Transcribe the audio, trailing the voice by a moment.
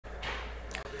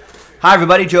Hi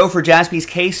everybody, Joe for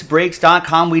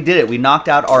JaspysCaseBreaks.com. We did it. We knocked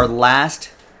out our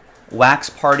last Wax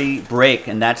Party break,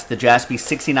 and that's the Jaspy's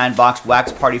 69-box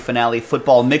Wax Party Finale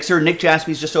Football Mixer. Nick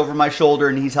Jaspy's just over my shoulder,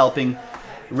 and he's helping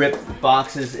rip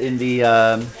boxes in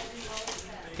the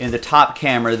top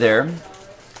camera there.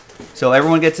 So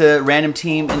everyone gets a random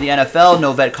team in the NFL,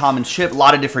 no vet common ship, a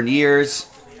lot of different years.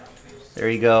 There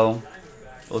you go.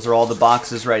 Those are all the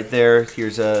boxes right there.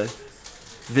 Here's a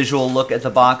visual look at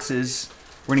the boxes.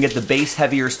 We're gonna get the base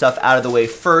heavier stuff out of the way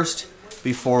first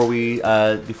before we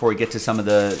get to some of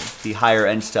the higher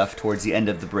end stuff towards the end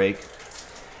of the break.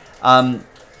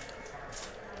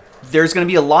 There's gonna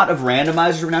be a lot of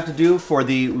randomizers we're gonna have to do for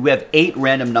we have 8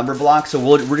 random number blocks, so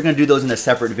we're gonna do those in a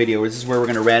separate video. This is where we're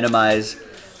gonna randomize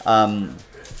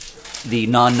the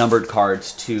non-numbered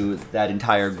cards to that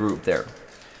entire group there.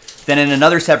 Then in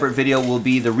another separate video will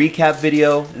be the recap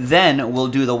video. Then we'll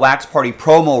do the Wax Party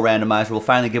promo randomizer. We'll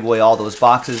finally give away all those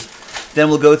boxes. Then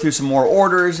we'll go through some more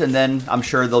orders, and then I'm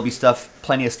sure there'll be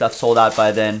plenty of stuff sold out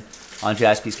by then on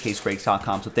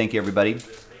JaspysCaseBreaks.com. So thank you, everybody.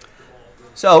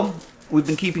 So we've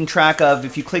been keeping track of,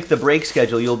 if you click the break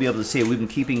schedule, you'll be able to see it. We've been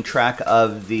keeping track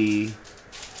of the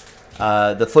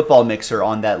football mixer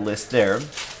on that list there.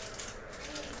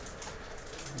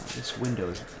 This window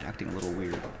is acting a little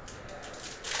weird.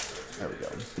 There we go.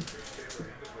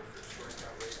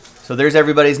 So there's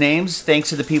everybody's names. Thanks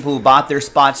to the people who bought their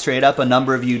spots straight up. A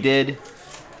number of you did.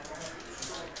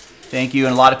 Thank you.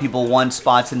 And a lot of people won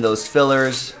spots in those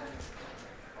fillers,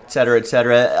 etc.,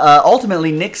 etc.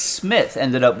 Ultimately, Nick Smith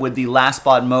ended up with the last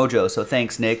spot mojo. So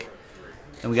thanks, Nick.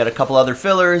 And we got a couple other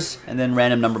fillers. And then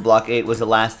random number block 8 was the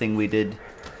last thing we did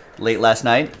late last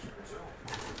night.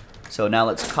 So now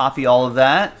let's copy all of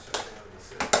that.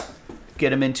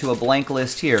 Get them into a blank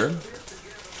list here.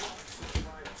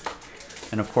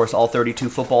 And of course, all 32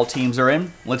 football teams are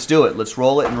in. Let's do it. Let's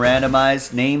roll it and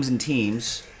randomize names and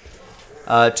teams.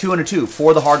 2 and a 2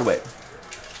 for the hard way.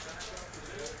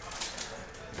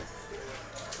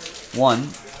 1,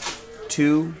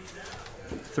 2,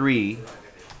 3,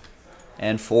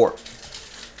 and 4.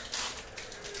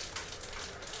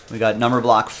 We got number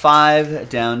block 5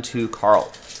 down to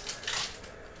Carl.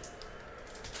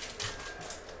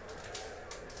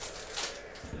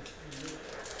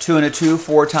 2 and a 2,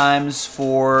 4 times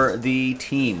for the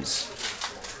teams.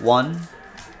 1,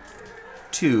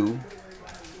 2,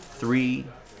 3,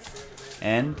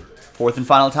 and 4th and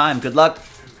final time. Good luck.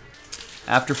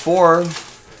 After 4,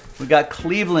 we got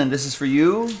Cleveland. This is for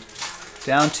you.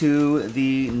 Down to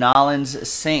the Nolans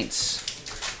Saints.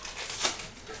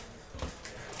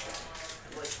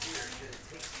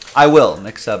 I will.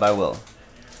 Next up, I will.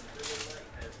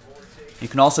 You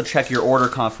can also check your order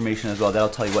confirmation as well. That'll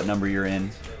tell you what number you're in.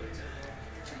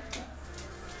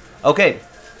 Okay,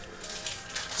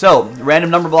 so random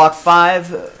number block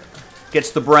 5 gets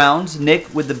the Browns,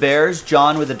 Nick with the Bears,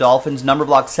 John with the Dolphins, number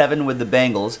block 7 with the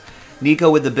Bengals,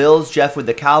 Nico with the Bills, Jeff with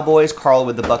the Cowboys, Carl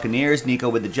with the Buccaneers, Nico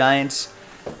with the Giants,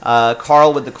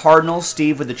 Carl with the Cardinals,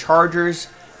 Steve with the Chargers,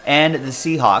 and the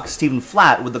Seahawks, Stephen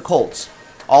Flatt with the Colts,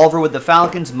 Oliver with the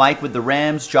Falcons, Mike with the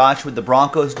Rams, Josh with the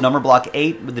Broncos, number block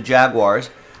 8 with the Jaguars,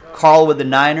 Carl with the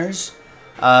Niners,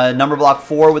 number block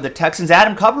 4 with the Texans.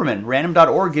 Adam Kupperman,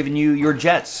 random.org, giving you your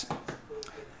Jets.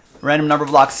 Random number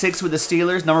block 6 with the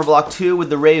Steelers. Number block 2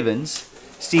 with the Ravens.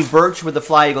 Steve Birch with the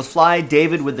Fly Eagles Fly.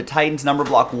 David with the Titans. Number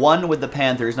block 1 with the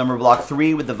Panthers. Number block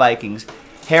 3 with the Vikings.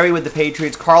 Harry with the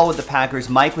Patriots. Carl with the Packers.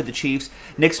 Mike with the Chiefs.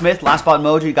 Nick Smith, last spot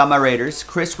mojo, you got my Raiders.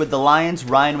 Chris with the Lions.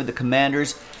 Ryan with the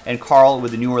Commanders. And Carl with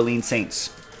the New Orleans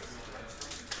Saints.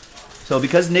 So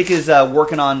because Nick is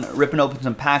working on ripping open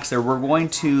some packs there, we're going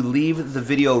to leave the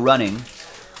video running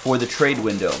for the trade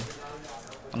window.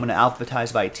 I'm going to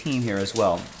alphabetize by team here as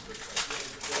well.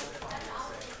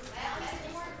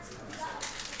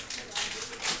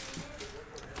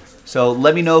 So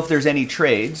let me know if there's any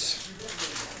trades.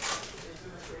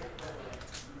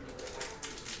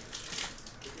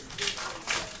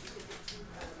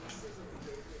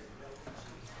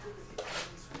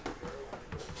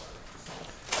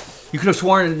 You could have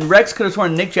sworn, Rex could have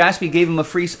sworn Nick Jaspy gave him a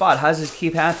free spot. How does this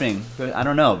keep happening? I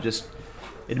don't know. Just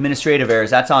administrative errors.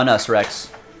 That's on us, Rex.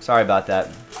 Sorry about that.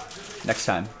 Next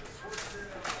time.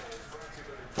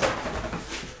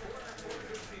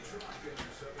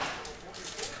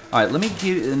 All right, let me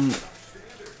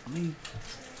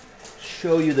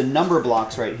show you the number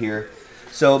blocks right here.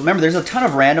 So remember, there's a ton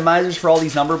of randomizers for all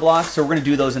these number blocks, so we're going to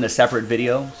do those in a separate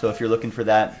video. So if you're looking for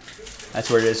that, that's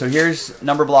where it is. So here's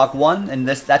number block 1, and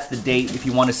that's the date. If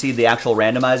you want to see the actual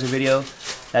randomizer video,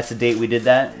 that's the date we did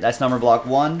that. That's number block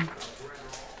 1.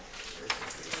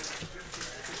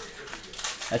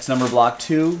 That's number block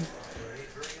 2.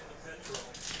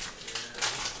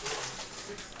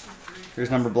 Here's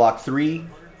number block 3.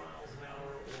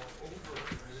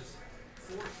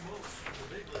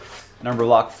 Number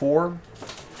block 4.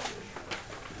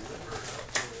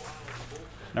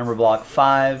 Number block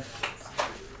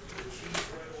 5.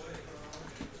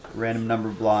 Random number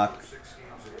block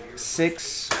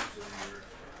 6.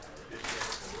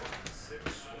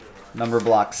 Number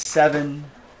block 7.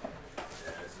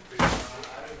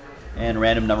 And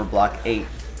random number block 8.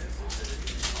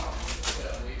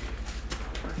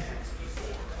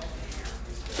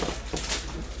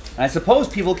 I suppose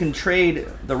people can trade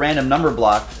the random number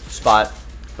block spot,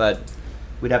 but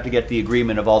we'd have to get the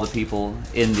agreement of all the people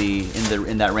in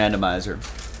that randomizer.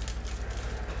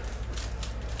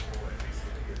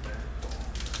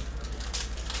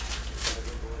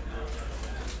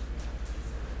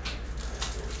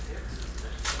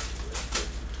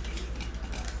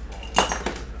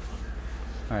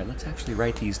 All right, let's actually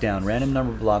write these down. Random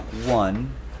number block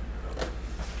 1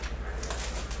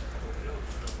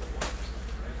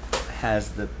 has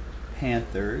the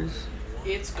Panthers.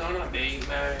 It's gonna be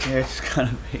May. It's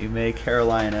gonna be May,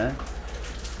 Carolina.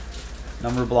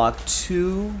 Number block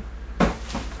 2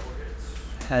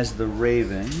 has the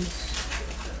Ravens.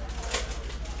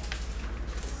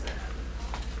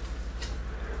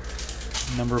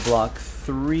 Number block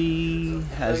 3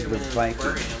 has the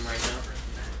Vikings.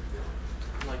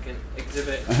 Like an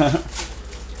exhibit.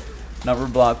 Number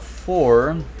block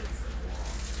 4,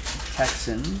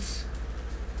 Texans.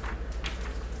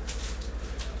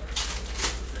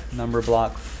 Number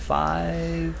block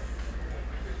 5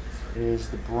 is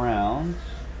the Browns.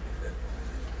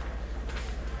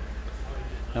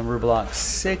 Number block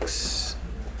 6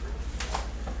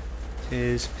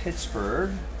 is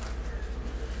Pittsburgh.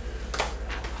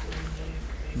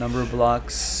 Number block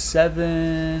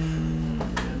 7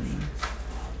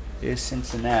 is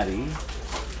Cincinnati.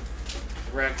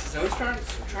 Rex is always trying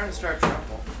to start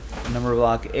trouble. Number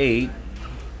block 8.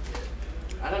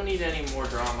 I don't need any more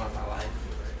drama in my life.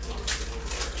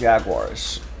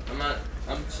 Jaguars.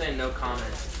 I'm saying no comment.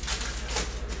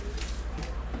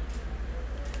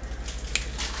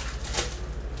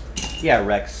 Yeah,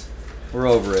 Rex. We're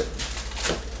over it.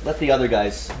 Let the other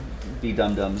guys be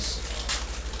dum-dums.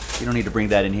 You don't need to bring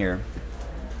that in here.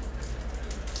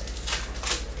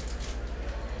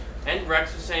 And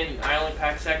Rex was saying I only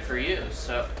pack sack for you,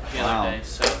 so the other day.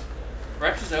 So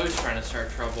Rex is always trying to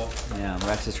start trouble. Yeah,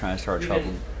 Rex is trying to start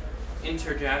trouble.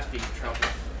 Enter Jaspy'S trouble.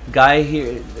 Guy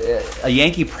here, a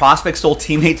Yankee prospect stole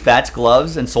teammates' bats,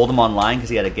 gloves, and sold them online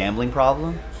because he had a gambling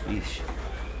problem. Yeesh.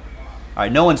 All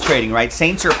right, no one's trading, right?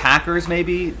 Saints or Packers,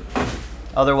 maybe.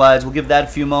 Otherwise, we'll give that a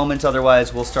few moments.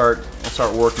 Otherwise, we'll start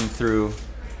working through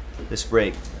this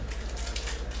break.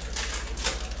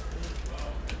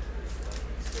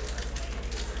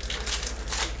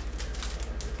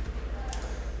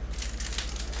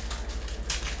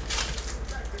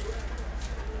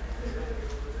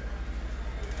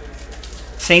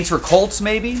 Saints or Colts,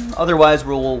 maybe. Otherwise,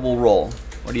 we'll roll.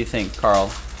 What do you think, Carl?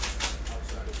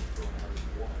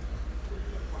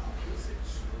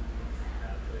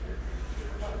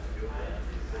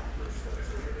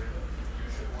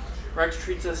 Rex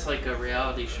treats us like a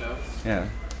reality show. Yeah.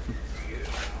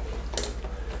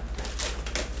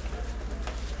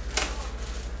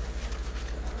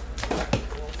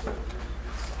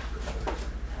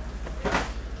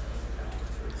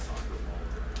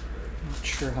 Not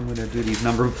sure how I'm going to do these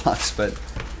number blocks, but we'll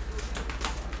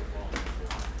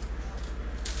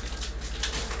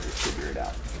figure it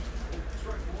out.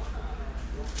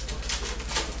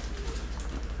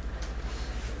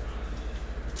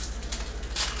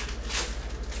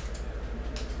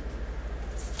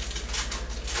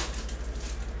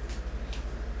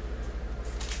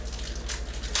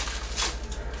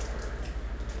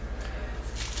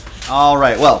 All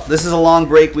right, well, this is a long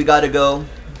break. We got to go.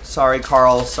 Sorry,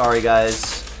 Carl. Sorry,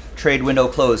 guys. Trade window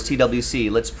closed.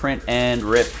 TWC. Let's print and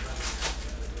rip.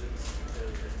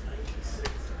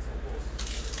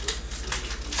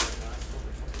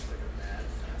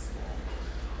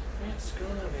 It's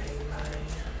gonna be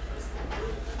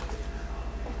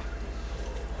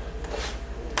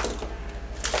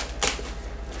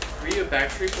Were you a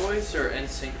Backstreet Boys or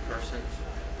NSYNC person?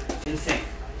 NSYNC.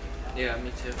 Yeah,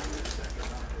 me too.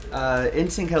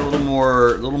 NSYNC had a little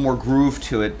more groove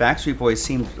to it. Backstreet Boys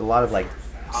seemed a lot of like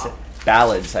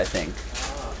ballads, I think.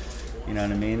 You know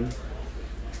what I mean?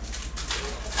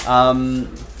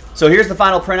 So here's the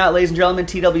final printout, ladies and gentlemen.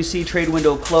 TWC trade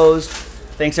window closed.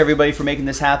 Thanks everybody for making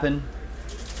this happen.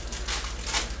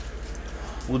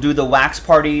 We'll do the Wax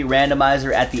Party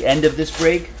randomizer at the end of this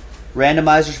break.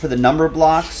 Randomizers for the number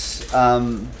blocks. I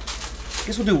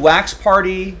guess we'll do Wax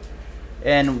Party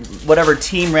and whatever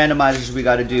team randomizers we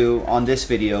got to do on this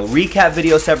video. Recap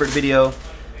video, separate video,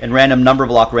 and random number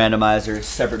block randomizers,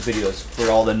 separate videos for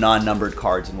all the non-numbered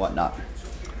cards and whatnot.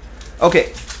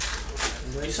 Okay.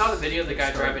 You saw the video of the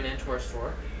guy driving into our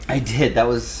store? I did. That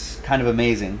was kind of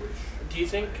amazing. Do you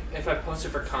think if I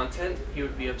posted for content, he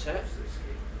would be upset?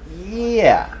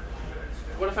 Yeah.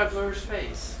 What if I blew his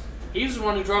face? He was the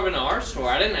one who drove into our store.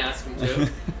 I didn't ask him to.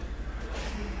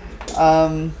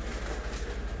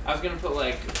 I was gonna put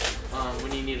like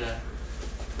when you need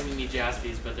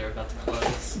Jaspy'S, but they're about to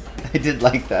close. I did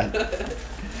like that.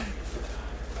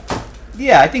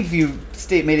 Yeah, I think if you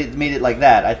made it like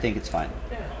that, I think it's fine.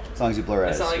 Yeah. As long as you blur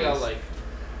out. It's not like I'll like.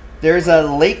 There's a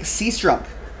Lake Sea Strunk,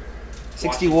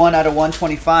 61 out of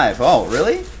 125. Oh,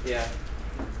 really? Yeah.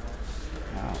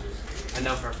 Wow. I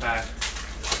know for a fact.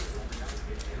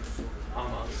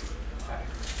 Almost. Fact.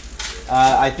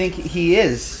 I think he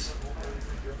is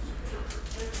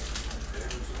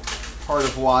part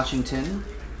of Washington.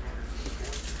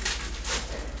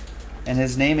 And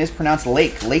his name is pronounced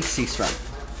Lake Sea Strunk.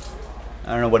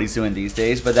 I don't know what he's doing these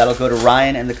days, but that'll go to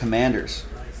Ryan and the Commanders.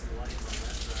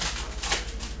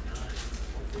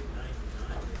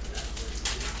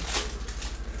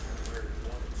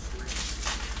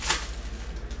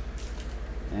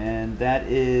 And that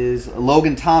is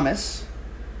Logan Thomas,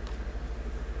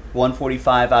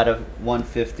 145 out of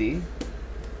 150.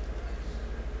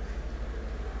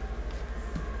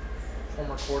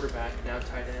 Former quarterback, now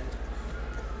tight end.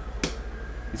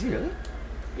 Is he really?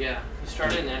 Yeah, he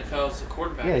started in the NFL as a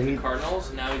quarterback for the Cardinals,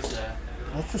 and now he's a...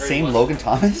 That's the same Logan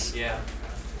Thomas? Yeah.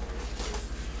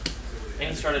 And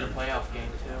he started a playoff game,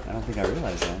 too. I don't think I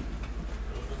realized that.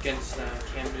 Against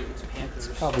Cam Newton's Panthers.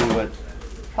 That's probably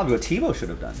what Tebow should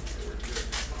have done.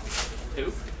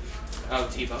 Who? Oh,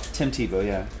 Tebow. Tim Tebow,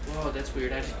 yeah. Whoa, that's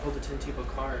weird. I just pulled the Tim Tebow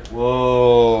card.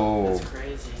 Whoa. That's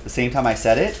crazy. The same time I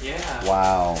said it? Yeah.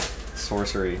 Wow.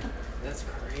 Sorcery. That's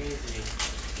crazy.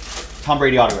 Tom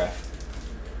Brady autograph.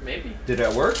 Maybe. Did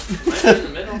that work? Might be in the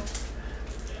middle.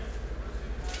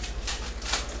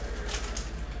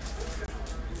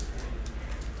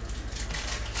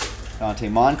 Dante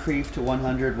Moncrief to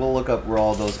 100. We'll look up where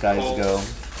all those guys go.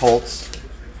 Colts.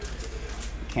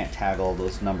 Can't tag all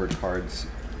those numbered cards.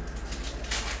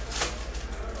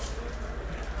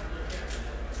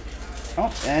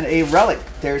 Oh, and a relic.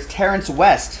 There's Terrence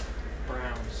West.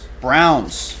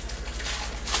 Browns.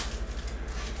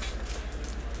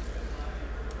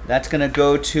 That's going to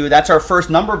go to, that's our first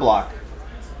number block.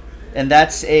 And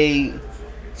that's a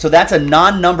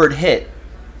non-numbered hit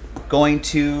going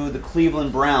to the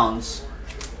Cleveland Browns.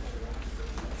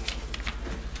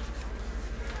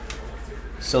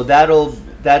 So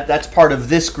that's part of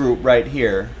this group right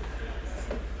here.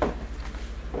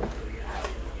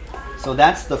 So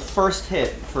that's the first hit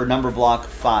for number block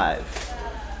 5.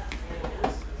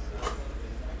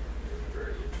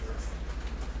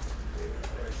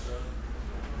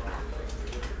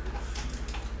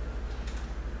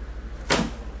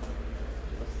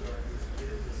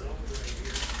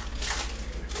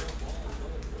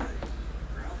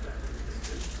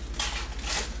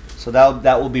 So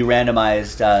that will be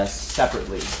randomized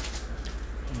separately.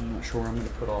 I'm not sure where I'm going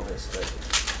to put all this, but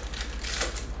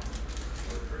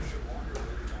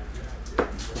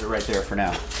put it right there for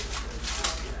now.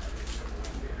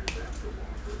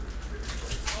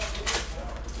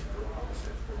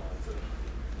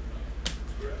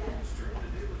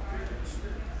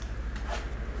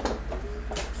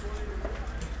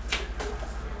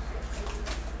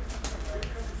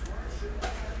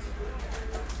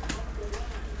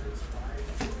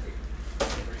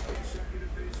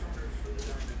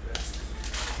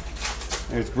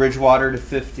 There's Bridgewater to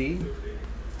 50.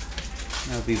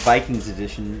 That would be Vikings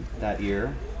edition that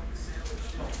year.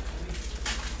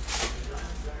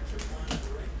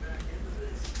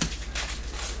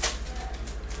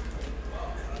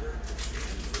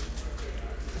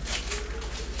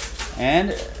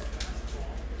 And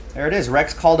there it is.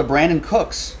 Rex called to Brandon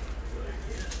Cooks.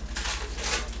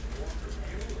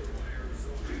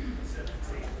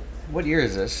 What year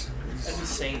is this? That'd be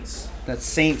Saints. That's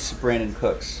Saints Brandon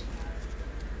Cooks.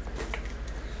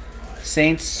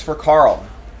 Saints for Carl.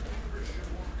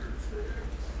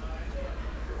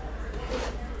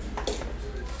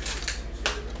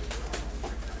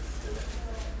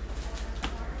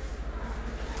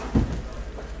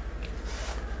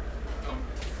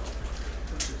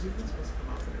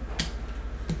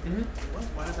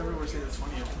 Why does everyone say the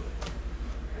 20th?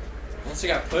 Unless it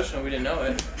got pushed and we didn't know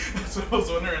it. That's what I was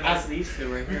wondering. Ask these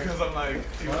two right here. Because I'm like,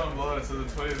 even on blood, it says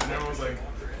the 20th, and everyone was like,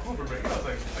 oh, we're breaking. I was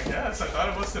like, I guess. I thought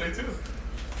it was today too.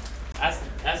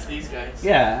 Ask these guys.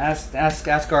 Yeah,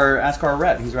 ask our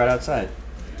rep. He's right outside.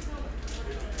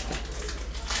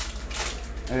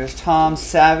 There's Tom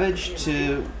Savage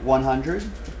to 100.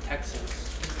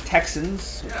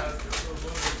 Texans. Yeah.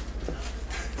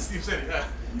 Steve said yeah.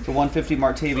 To 150,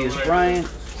 Martavius Bryant.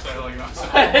 He's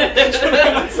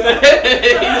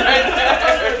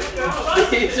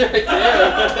right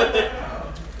there.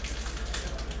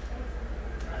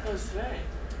 That was today.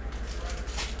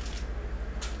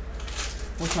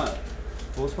 What's not?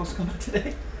 What was supposed to come out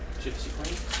today? Gypsy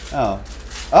Queen. Oh.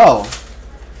 Oh.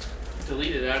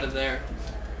 Delete it out of there.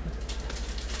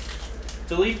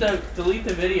 Delete the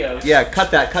video. Yeah,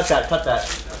 cut that. Cut that.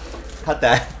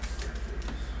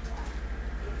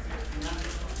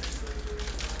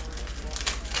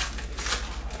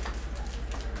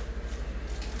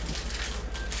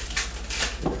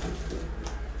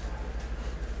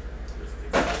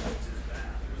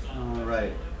 All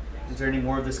right. Is there any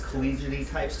more of this collegiate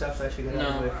type stuff that I should get out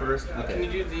of the way first? Okay.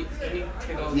 Can you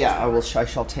take all Yeah, I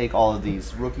shall take all of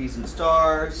these. Rookies and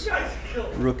stars.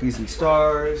 Rookies and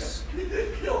stars.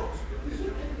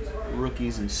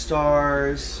 Rookies and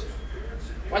stars.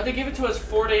 Why'd they give it to us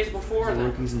 4 days before then?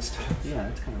 Rookies and stars. Yeah,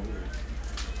 that's kind of weird.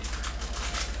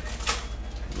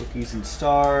 Rookies and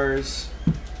stars.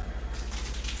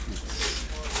 Let's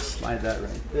slide that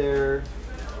right there.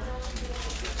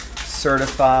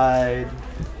 Certified.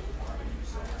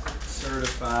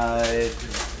 Certified.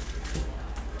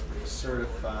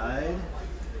 Certified.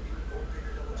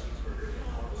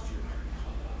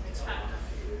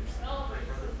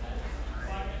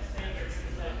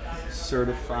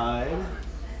 Certified.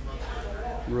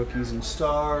 Rookies and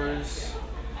stars.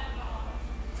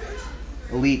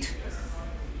 Elite.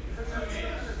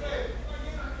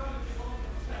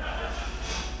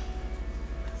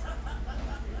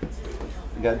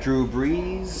 We got Drew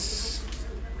Brees.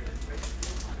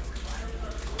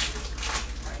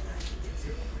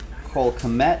 Cole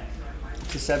Kmet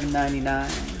to $7.99.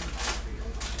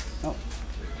 Oh,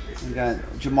 we got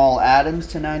Jamal Adams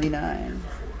to $99.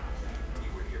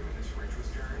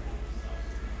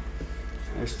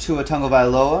 There's Tua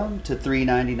Tagovailoa to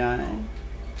 $3.99.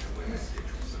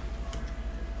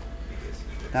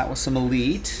 That was some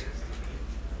elite.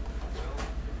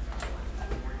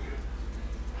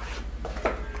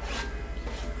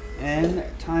 And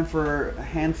time for a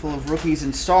handful of rookies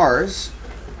and stars.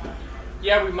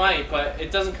 Yeah, we might, but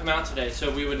it doesn't come out today, so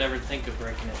we would never think of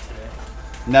breaking it today.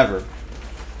 Never.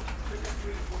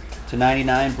 To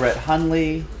 99, Brett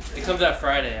Hundley. It comes out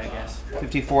Friday, I guess.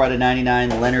 54 out of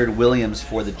 99, Leonard Williams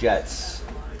for the Jets.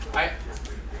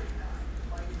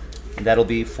 And that'll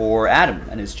be for Adam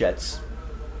and his Jets.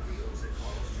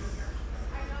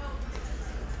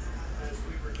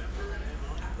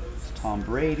 It's Tom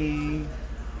Brady.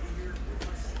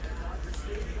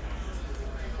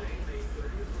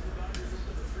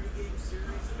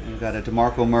 We've got a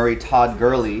DeMarco Murray, Todd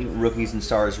Gurley, Rookies and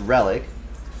Stars relic.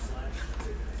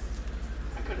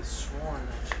 I could have sworn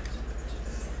that.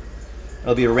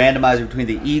 It'll be a randomizer between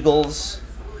the Eagles,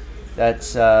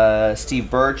 that's Steve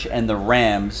Birch, and the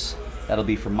Rams. That'll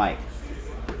be for Mike.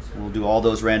 We'll do all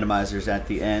those randomizers at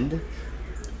the end.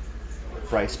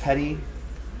 Bryce Petty.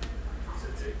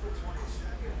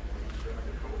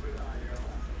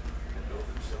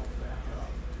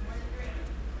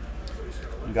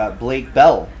 We got Blake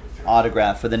Bell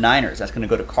autograph for the Niners. That's going to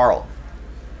go to Carl.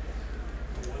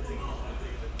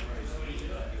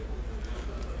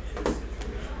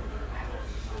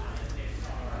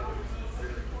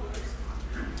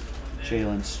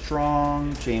 Jalen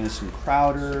Strong, Jamison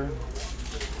Crowder.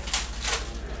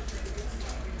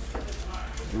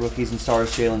 Rookies and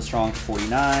Stars, Jalen Strong to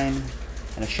 49.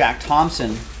 And a Shaq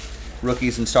Thompson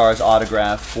Rookies and Stars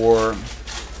autograph for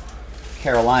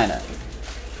Carolina.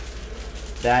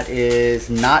 That is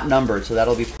not numbered, so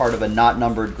that'll be part of a not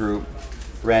numbered group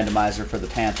randomizer for the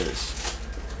Panthers.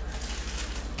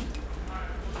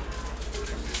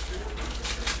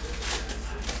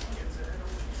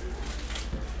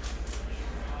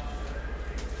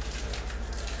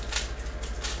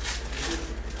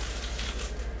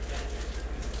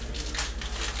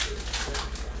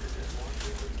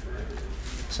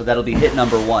 So that'll be hit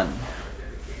number 1.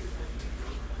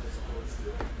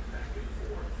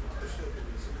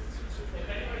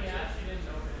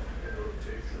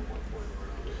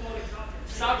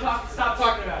 Stop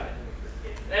talking about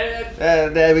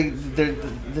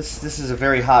it. This is a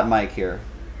very hot mic here.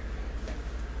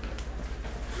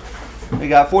 We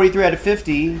got 43 out of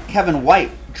 50. Kevin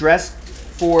White, Dressed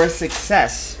for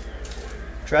Success.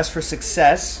 Dressed for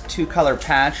Success, 2-color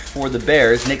patch for the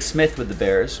Bears. Nick Smith with the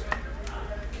Bears.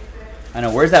 I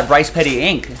know, where's that Bryce Petty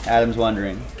ink? Adam's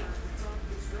wondering.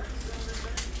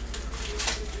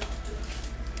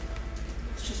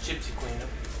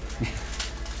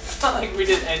 It's not like we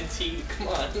did NT. Come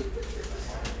on.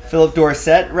 Philip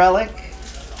Dorsett relic.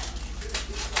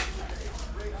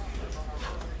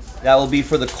 That will be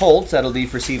for the Colts. That'll be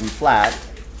for Stephen Flat.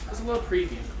 It's a little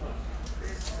preview.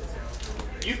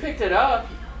 You picked it up.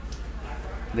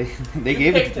 They You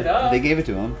gave picked it up. They gave it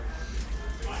to him.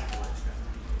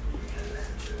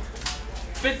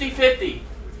 50-50.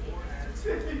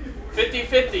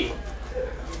 50-50.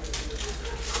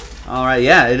 All right,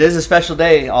 yeah, it is a special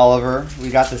day, Oliver. We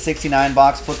got the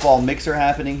 69-box football mixer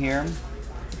happening here.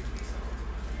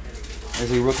 There's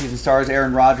the Rookies and Stars,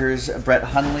 Aaron Rodgers, Brett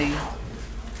Hundley,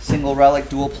 single relic,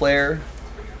 dual player.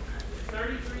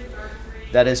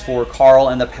 That is for Carl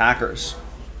and the Packers.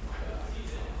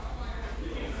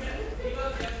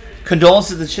 Condolences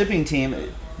to the shipping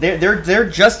team. They're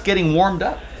just getting warmed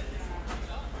up.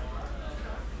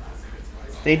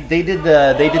 They did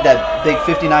that big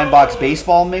 59-box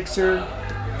baseball mixer.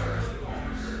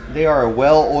 They are a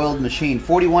well-oiled machine.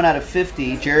 41 out of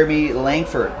 50. Jeremy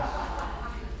Langford,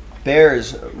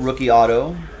 Bears rookie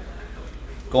auto,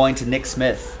 going to Nick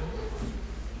Smith.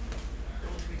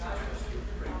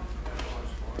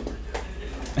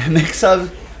 Mix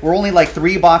of, we're only like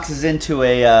 3 boxes into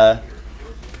a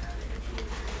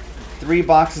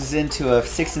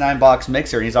 69-box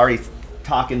mixer, and he's already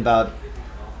talking about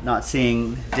not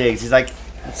seeing digs. He's like,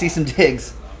 let's see some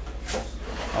digs.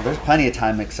 Oh, there's plenty of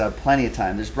time mix up, plenty of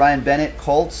time. There's Brian Bennett,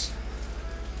 Colts.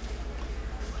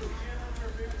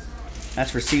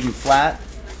 That's for Stephen Flat.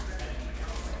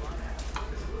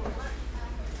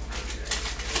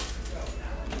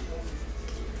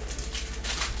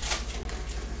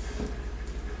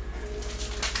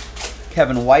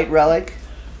 Kevin White relic.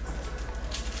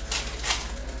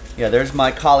 Yeah, there's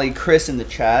my colleague Chris in the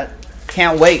chat.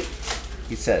 Can't wait,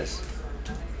 he says.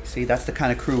 See, that's the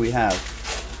kind of crew we have.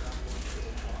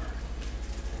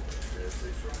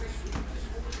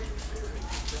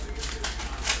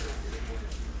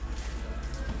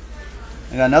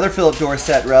 I got another Philip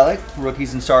Dorsett relic,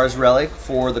 Rookies and Stars relic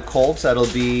for the Colts. That'll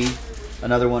be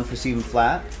another one for Stephen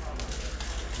Flat.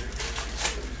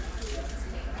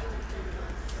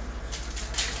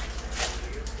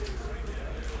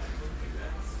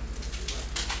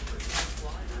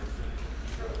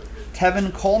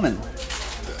 Tevin Coleman,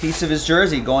 piece of his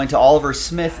jersey going to Oliver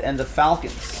Smith and the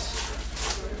Falcons.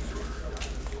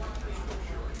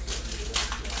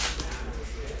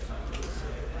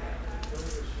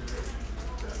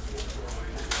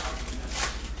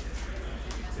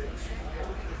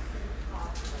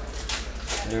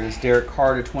 There's Derek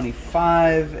Carter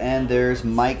 25, and there's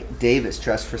Mike Davis,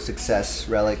 Dress for Success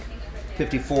relic,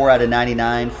 54 out of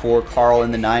 99 for Carl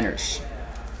and the Niners.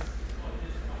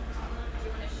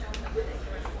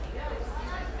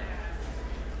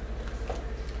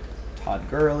 Todd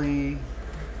Gurley.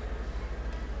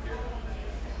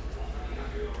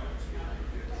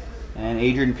 And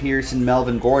Adrian Peterson,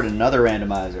 Melvin Gordon, another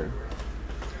randomizer.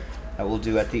 That we'll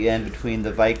do at the end between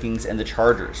the Vikings and the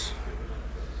Chargers.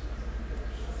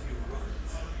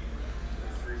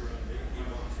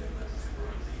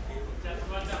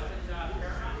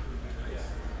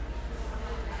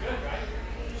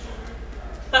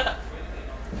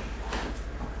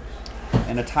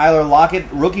 And a Tyler Lockett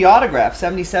rookie autograph,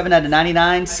 77 out of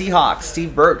 99, Seahawks.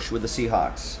 Steve Birch with the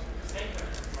Seahawks.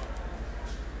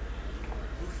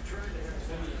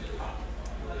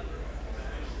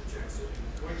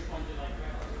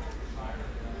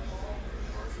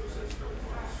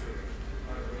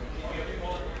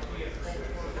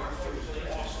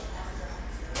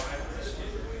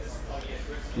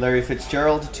 Larry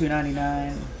Fitzgerald,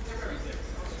 299.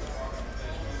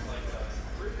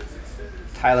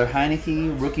 Tyler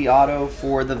Heineke, rookie auto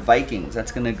for the Vikings.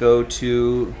 That's going to go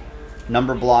to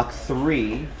number block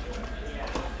 3.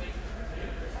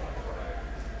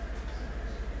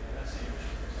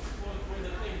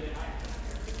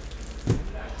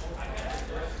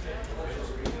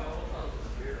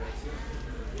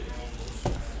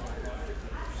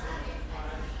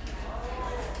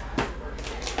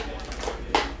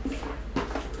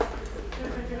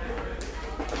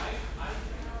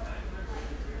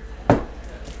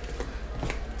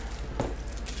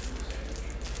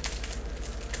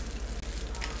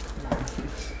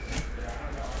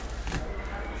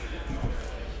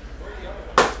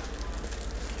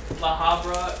 La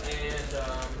Habra and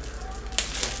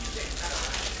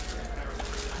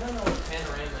I don't know what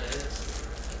Panorama is.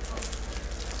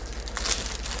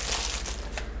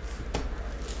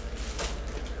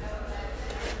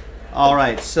 All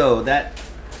right, so that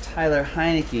Tyler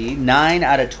Heineke, 9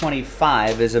 out of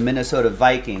 25, is a Minnesota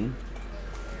Viking,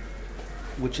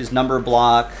 which is number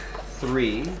block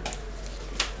 3.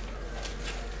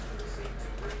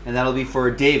 And that'll be for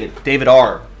David. David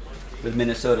R. with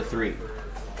Minnesota 3.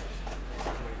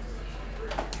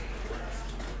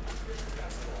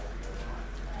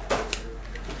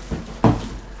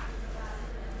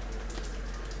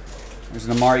 There's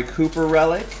an Amari Cooper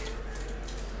relic.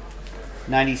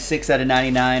 96 out of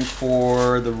 99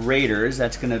 for the Raiders.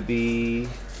 That's going to be...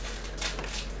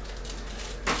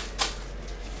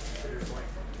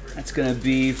 That's going to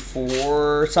be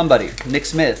for somebody. Nick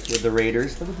Smith with the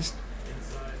Raiders. Look at this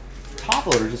top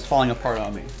loader just falling apart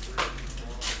on me.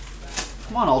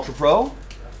 Come on, Ultra Pro.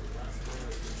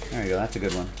 There you go. That's a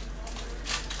good one.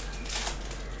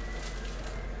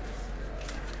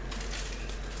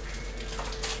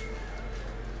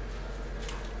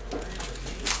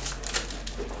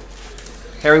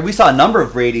 Harry, we saw a number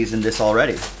of Brady's in this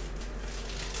already.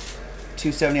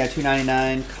 270 out of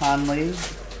 299, Conley.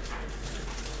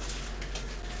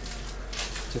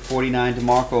 To 49,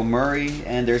 DeMarco Murray.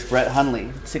 And there's Brett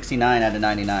Hundley, 69 out of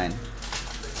 99.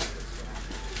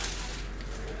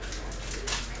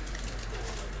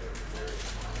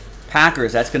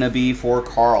 Packers, that's going to be for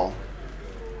Carl.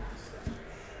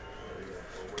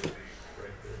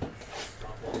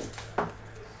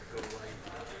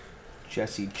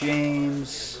 Jesse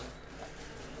James.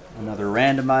 Another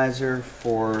randomizer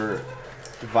for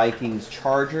Vikings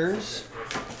Chargers.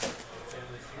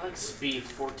 I like speed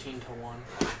 14 to 1.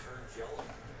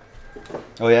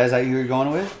 Oh yeah, is that who you're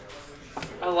going with?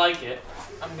 I like it.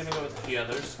 I'm gonna go with a few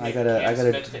others. I gotta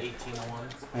Smith to 18 to 1.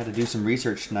 I gotta do some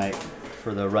research tonight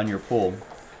for the Run Your Pool.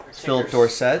 Philip Our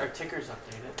Dorsett. ticker's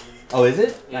updated. Oh, is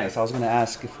it? Yeah. Nice. I was gonna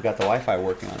ask if we got the Wi-Fi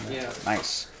working on it. Yeah.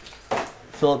 Nice.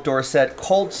 Philip Dorsett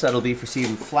Colts. That'll be for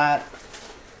Stephen Flatt.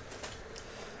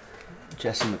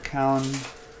 Jesse McCown.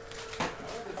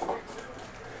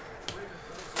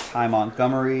 Ty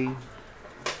Montgomery.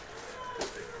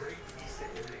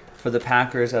 For the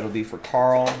Packers, that'll be for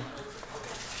Carl.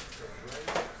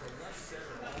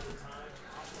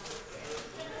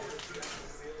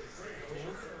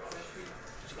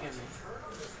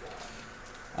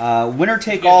 Winner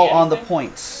take all on the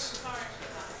points.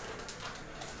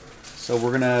 So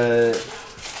we're gonna.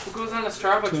 Who goes on a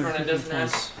Starbucks run and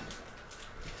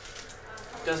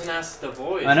doesn't ask the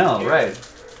void? I know, right?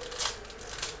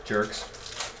 Jerks.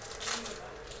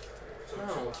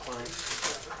 No, it's fine.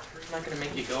 I'm not gonna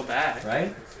make you go back.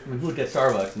 Right? I mean, who would get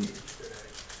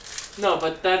Starbucks? No,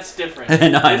 but that's different. No,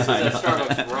 I This know, is I a know.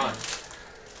 Starbucks run.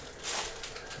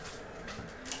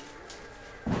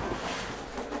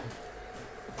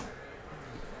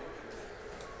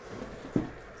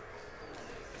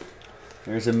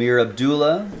 There's Amir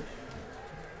Abdullah.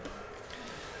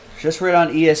 Just read on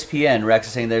ESPN, Rex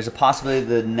is saying there's a possibility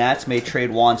the Nats may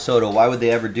trade Juan Soto. Why would they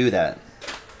ever do that?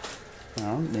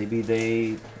 Well, maybe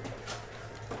they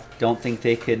don't think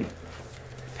they could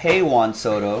pay Juan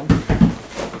Soto.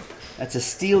 That's a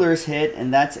Steelers hit,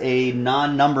 and that's a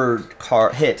non-numbered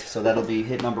hit. So that'll be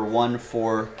hit number 1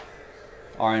 for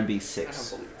RNB I 6.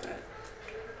 don't believe that.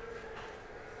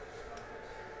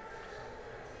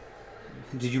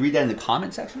 Did you read that in the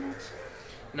comment section, Rex?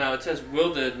 No, it says,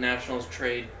 will the Nationals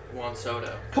trade Juan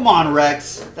Soto? Come on,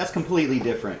 Rex. That's completely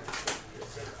different.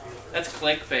 That's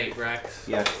clickbait, Rex.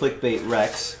 Yeah, clickbait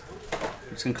Rex. I'm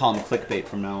just going to call him clickbait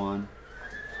from now on.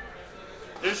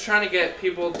 They're just trying to get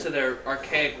people to their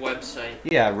archaic website.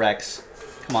 Yeah, Rex.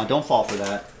 Come on, don't fall for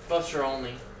that. Buster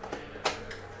only.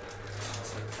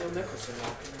 It's like Phil Mickelson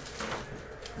walking in.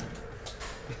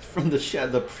 From the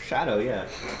shadow, yeah.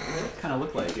 Kind of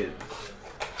looked like it.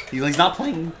 He's not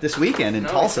playing this weekend in No,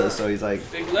 Tulsa, he's not. so he's like,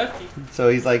 Big lefty.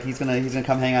 he's gonna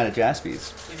come hang out at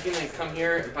Jaspy'S. He's gonna come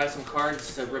here and buy some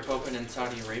cards to rip open in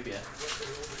Saudi Arabia.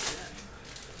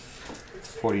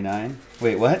 49.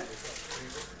 Wait, what?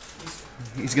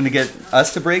 He's gonna get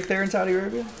us to break there in Saudi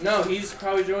Arabia? No, he's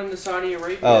probably joining the Saudi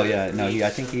Arabia. Oh yeah, no, league. I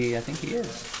think he is.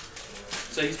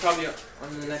 So he's probably on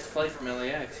the next flight from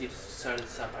LAX. He just decided to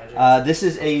stop by. This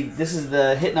is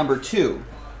the hit number 2.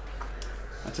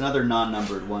 That's another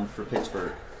non-numbered one for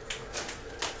Pittsburgh.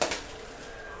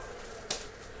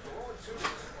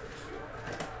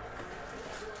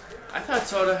 I thought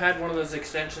Soto had one of those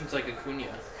extensions like Acuna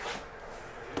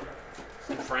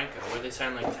and Franco, where they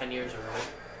signed like 10 years already.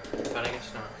 But I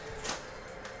guess not.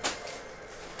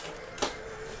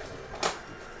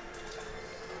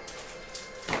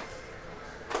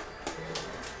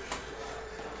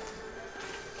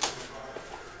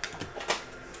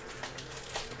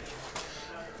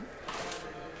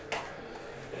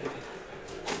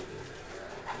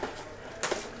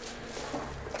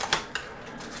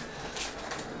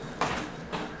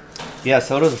 Yeah,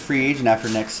 Soto's a free agent after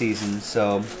next season,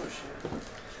 so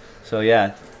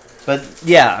yeah. But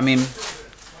yeah, I mean,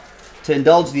 to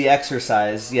indulge the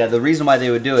exercise, yeah, the reason why they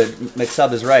would do it,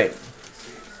 McSub is right.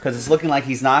 Because it's looking like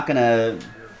he's not going to,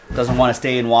 doesn't want to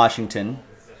stay in Washington.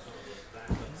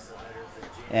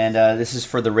 And this is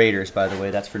for the Raiders, by the way.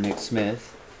 That's for Nick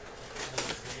Smith.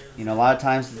 You know, a lot of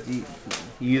times you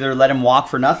either let him walk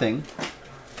for nothing,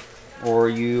 or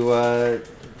you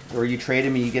trade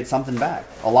him and you get something back.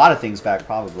 A lot of things back,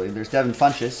 probably. There's Devin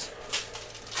Funchess.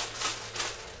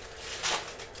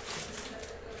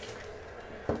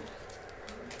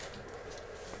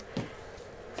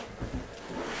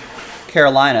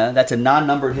 Carolina. That's a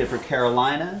non-numbered hit for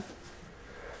Carolina.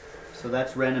 So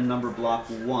that's random number block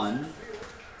 1.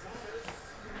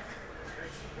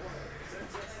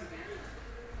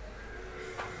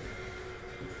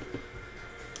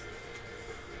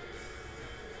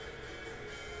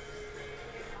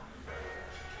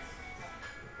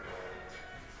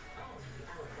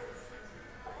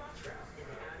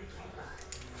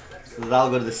 So that'll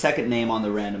go to the second name on the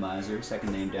randomizer,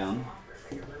 second name down.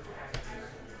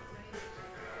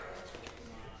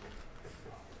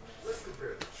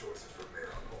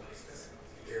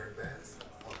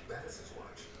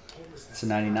 It's a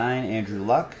 99, Andrew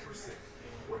Luck.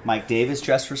 Mike Davis,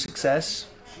 dressed for success.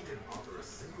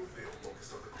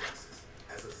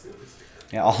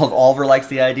 Yeah, Oliver likes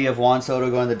the idea of Juan Soto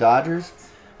going to the Dodgers.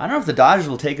 I don't know if the Dodgers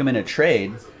will take him in a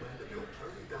trade.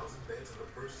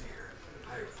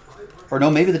 Or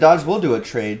no, maybe the Dodgers will do a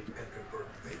trade.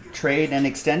 Trade and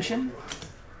extension?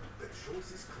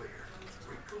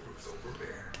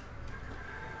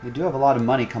 They do have a lot of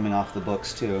money coming off the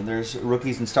books, too. There's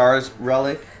Rookies and Stars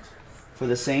relic for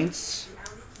the Saints.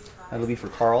 That'll be for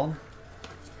Carl.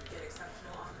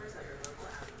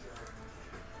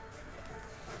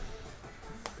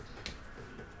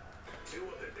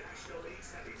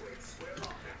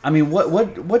 I mean,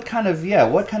 what kind of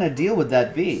deal would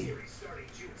that be?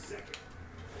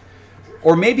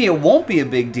 Or maybe it won't be a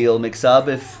big deal, McSub,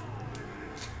 if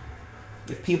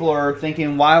people are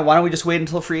thinking, why don't we just wait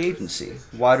until free agency?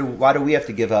 Why do we have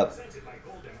to give up?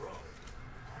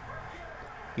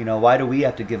 You know, why do we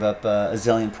have to give up a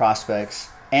zillion prospects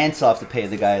and still have to pay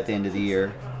the guy at the end of the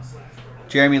year?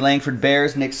 Jeremy Langford,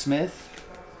 Bears, Nick Smith.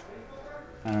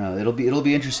 I don't know. It'll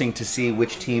be interesting to see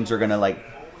which teams are gonna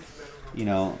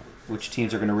which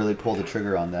teams are gonna really pull the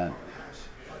trigger on that.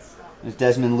 There's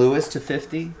Desmond Lewis to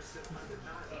 50.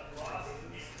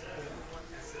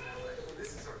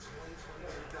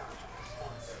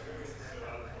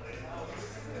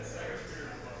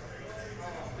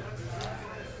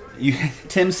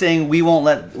 Tim saying we won't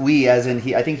let, as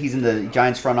in I think he's in the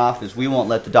Giants front office, we won't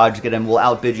let the Dodgers get him. We'll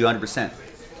outbid you 100%.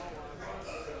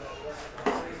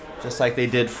 Just like they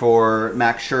did for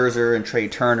Max Scherzer and Trey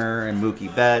Turner and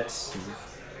Mookie Betts,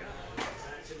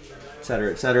 et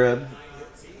cetera, et cetera.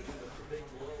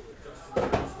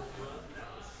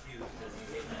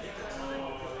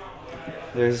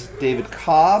 There's David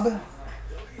Cobb,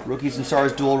 Rookies and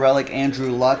Stars dual relic, Andrew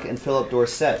Luck and Philip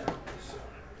Dorsett.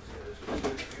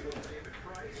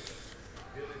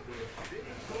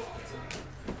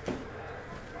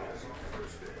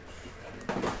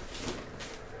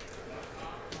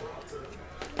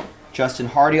 Justin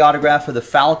Hardy autograph for the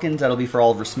Falcons. That'll be for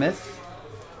Oliver Smith.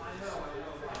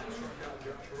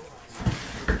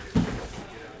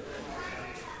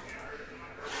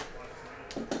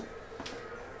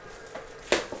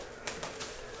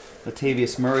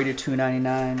 Latavius Murray to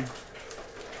 299.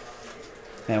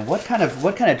 Man, what kind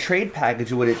of trade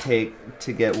package would it take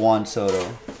to get Juan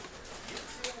Soto?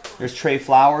 There's Trey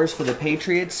Flowers for the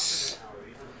Patriots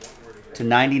to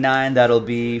 99. That'll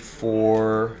be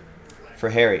for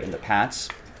Harry and the Pats.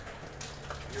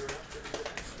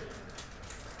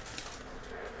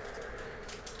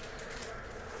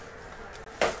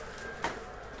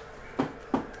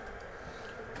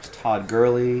 There's Todd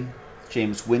Gurley,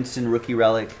 James Winston rookie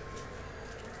relic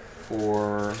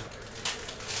for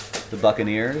the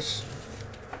Buccaneers.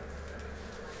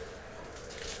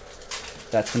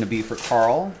 That's going to be for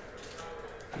Carl.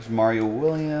 There's Mario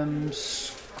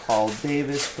Williams, Carl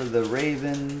Davis for the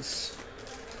Ravens.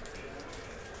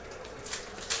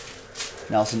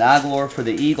 Nelson Aguilar for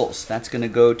the Eagles. That's going to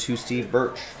go to Steve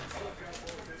Birch.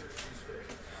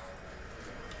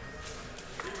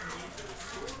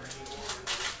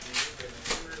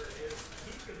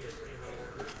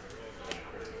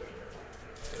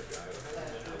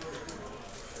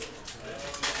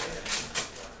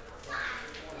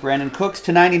 Brandon Cooks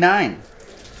to 99.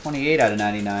 28 out of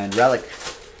 99. Relic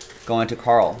going to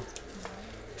Carl.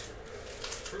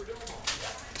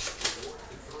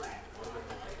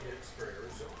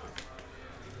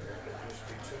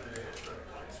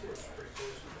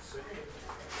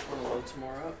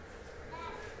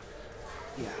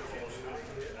 Yeah.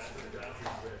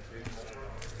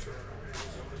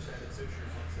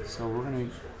 So we're gonna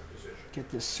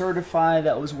get this certified.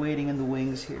 That was waiting in the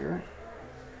wings here.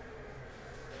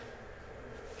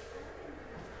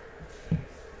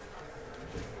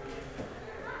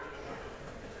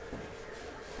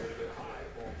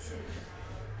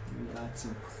 We got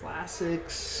some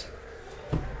classics.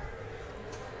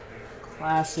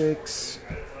 Classics.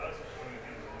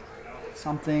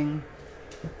 Something.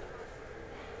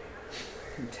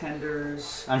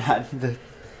 Contenders. I'm not, the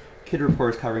kid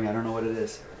report is covering. I don't know what it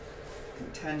is.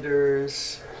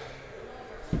 Contenders.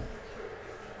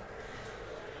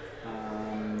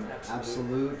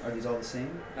 Absolute. Are these all the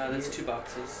same? That's 2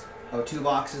 boxes. Oh, 2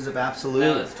 boxes of Absolute.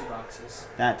 No, that's 2 boxes.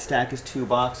 That stack is 2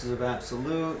 boxes of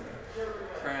Absolute.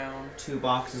 Crown. 2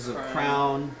 boxes of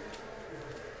Crown.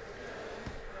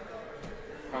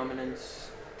 Prominence.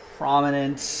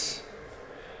 Prominence.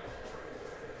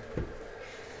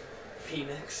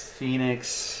 Phoenix.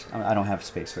 Phoenix. I don't have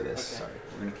space for this. Okay. Sorry.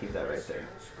 We're going to keep that right there.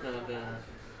 No, yeah.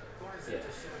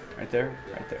 Right there?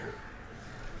 Right there.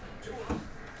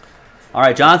 All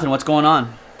right, Jonathan, what's going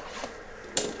on?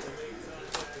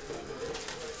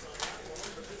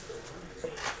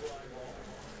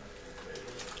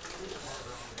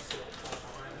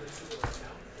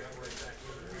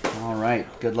 All right.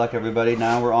 Good luck, everybody.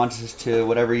 Now we're on to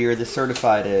whatever year the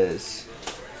certified is.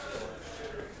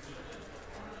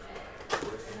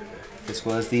 This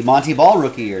was the Monty Ball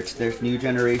rookie year. There's new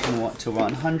generation 1 to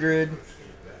 100.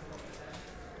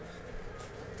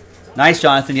 Nice,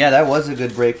 Jonathan. Yeah, that was a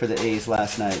good break for the A's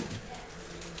last night.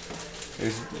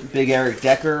 There's big Eric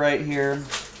Decker right here.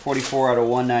 44 out of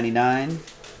 199.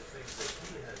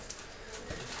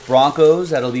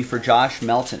 Broncos, that'll be for Josh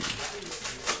Melton.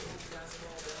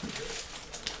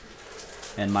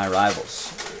 And my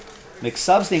rivals.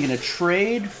 McSub's thinking a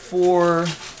trade for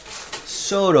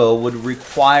Soto would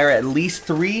require at least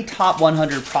 3 top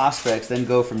 100 prospects, then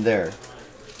go from there.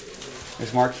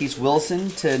 There's Marquise Wilson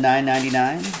to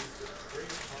 999.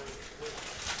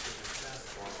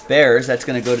 Bears, that's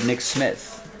going to go to Nick Smith.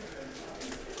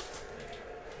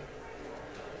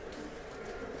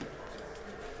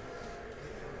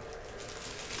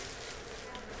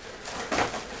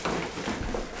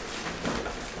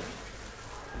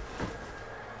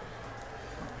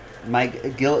 Mike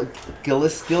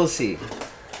Gillisley?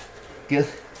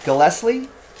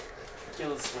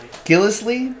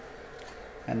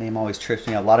 That name always trips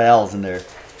me up. A lot of L's in there.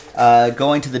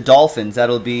 Going to the Dolphins,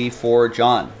 that'll be for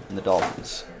John and the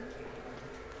Dolphins.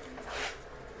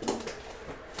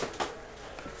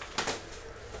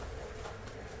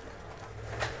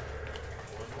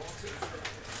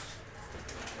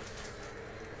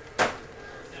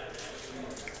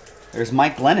 There's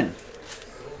Mike Glennon.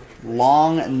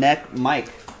 Long neck Mike.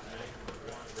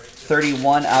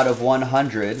 31 out of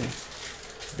 100.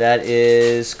 That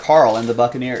is Carl and the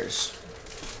Buccaneers.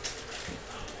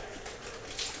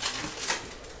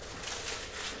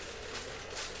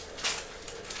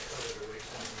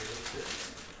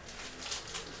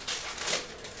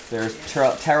 There's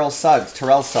Terrell Suggs to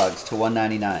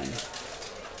 199.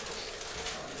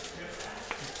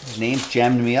 His name's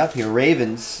jammed me up here.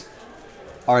 Ravens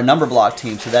are a number block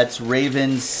team, so that's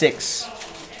Ravens 6.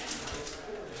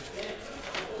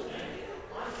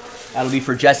 That'll be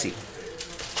for Jesse.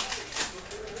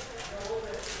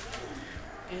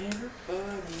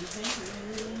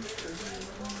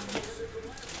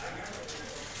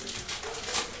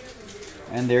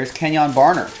 And there's Kenyon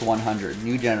Barner to 100,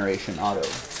 new generation auto.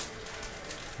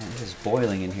 Man, this is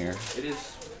boiling in here. It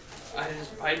is. I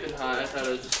just piping hot. I thought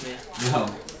it was just me. No,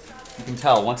 you can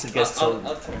tell once it gets I'll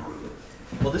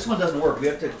well, this one doesn't work. We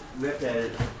have to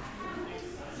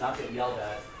not get yelled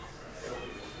at.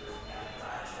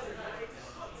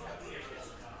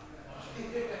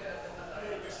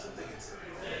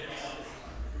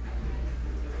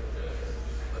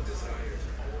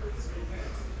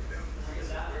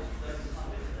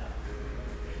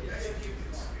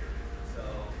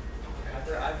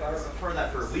 I've heard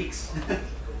that for weeks.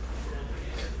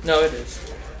 No, it is.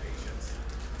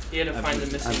 He had to find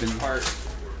the missing part.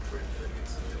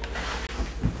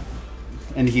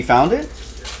 And he found it?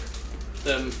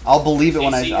 I'll believe it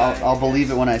when I'll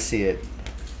believe it when I see it.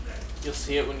 You'll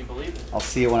see it when you believe it. I'll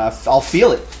see it when I'll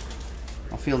feel it.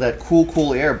 I'll feel that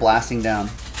cool air blasting down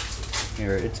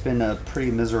here. It's been a pretty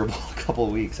miserable couple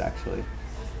of weeks, actually.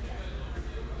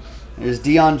 There's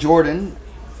Deion Jordan,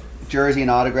 jersey and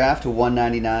autograph to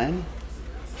 199.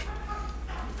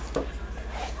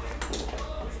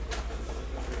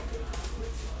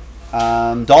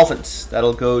 Dolphins.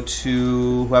 That'll go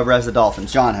to whoever has the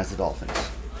Dolphins. John has the Dolphins.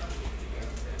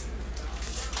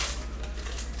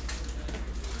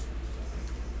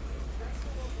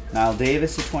 Niall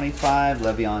Davis to 25.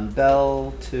 Le'Veon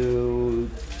Bell to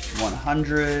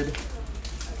 100.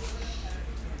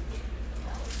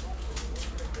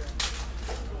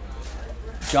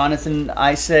 Jonathan,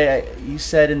 you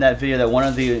said in that video that one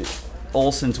of the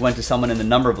Olsons went to someone in the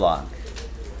number block.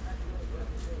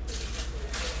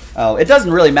 Oh, it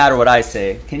doesn't really matter what I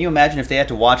say. Can you imagine if they had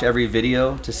to watch every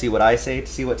video to see what I say, to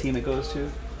see what team it goes to?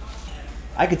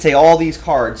 I could say all these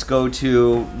cards go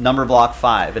to number block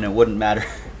 5, and it wouldn't matter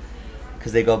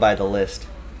because they go by the list.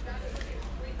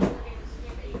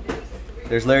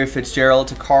 There's Larry Fitzgerald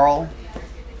to Carl.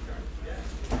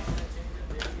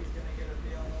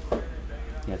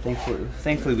 Yeah,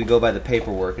 thankfully we go by the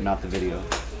paperwork and not the video.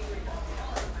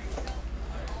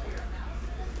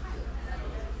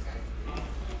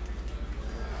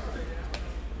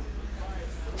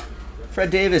 Fred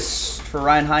Davis for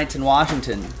Ryan Hines in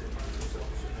Washington.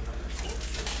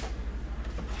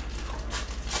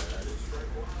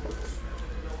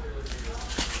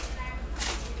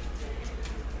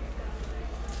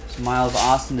 Miles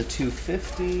Austin to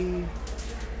 250.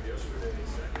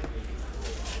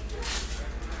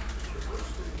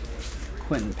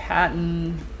 Quentin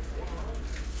Patton.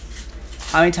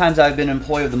 How many times I've been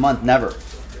Employee of the Month? Never.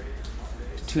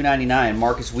 $2.99.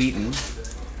 Marcus Wheaton.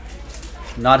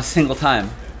 Not a single time.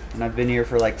 And I've been here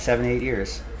for like 7-8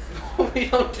 years. We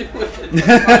don't do it.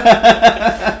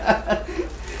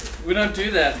 We don't do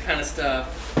that kind of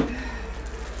stuff.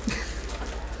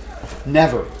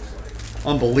 Never.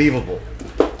 Unbelievable.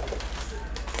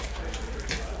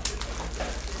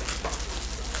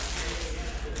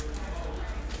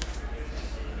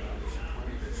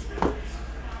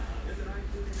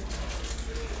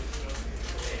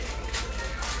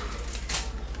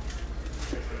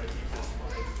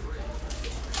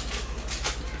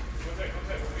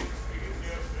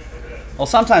 Well,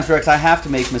 sometimes, Rex, I have to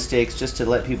make mistakes just to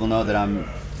let people know that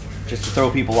just to throw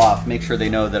people off, make sure they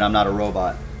know that I'm not a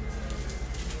robot.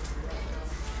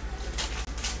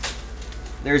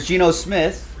 There's Geno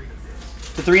Smith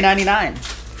to $3.99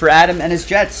 for Adam and his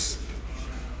Jets.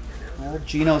 Old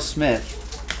Geno Smith.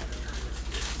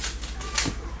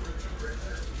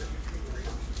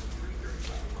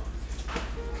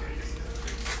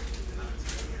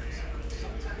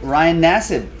 Ryan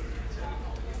Nassib.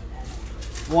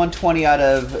 120 out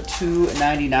of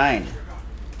 299.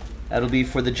 That'll be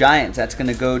for the Giants. That's going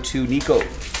to go to Nico.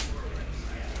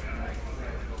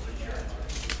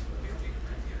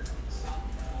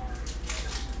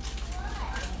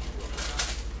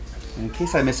 In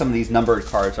case I miss some of these numbered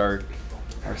cards, our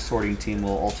sorting team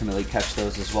will ultimately catch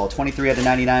those as well. 23 out of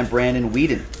 99, Brandon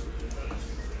Whedon.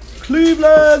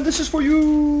 Cleveland, this is for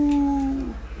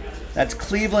you. That's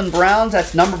Cleveland Browns.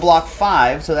 That's number block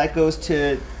 5, so that goes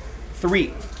to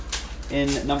 3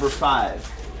 in number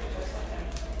 5.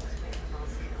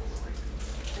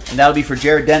 And that'll be for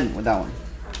Jared Denton with that one.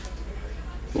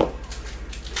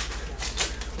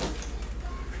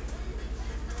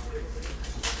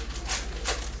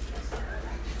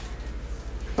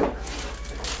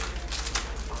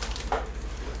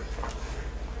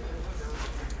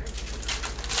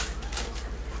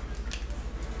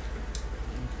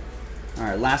 All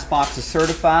right, last box is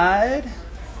certified.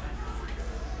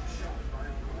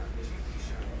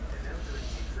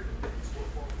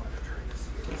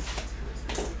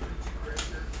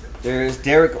 There's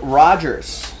Derek Rogers,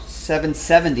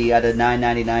 770 out of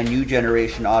 999, new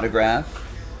generation autograph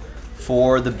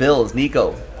for the Bills.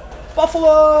 Nico.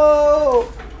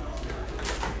 Buffalo!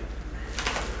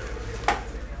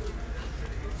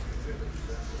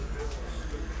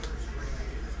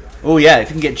 Oh yeah, if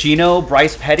you can get Geno,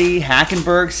 Bryce Petty,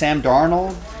 Hackenberg, Sam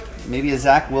Darnold, maybe a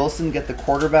Zach Wilson, get the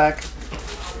quarterback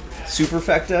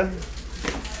superfecta.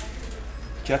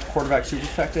 Jeff quarterback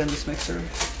superfecta in this mixer.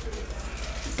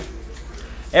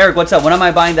 Eric, what's up? When am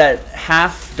I buying that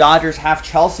half Dodgers, half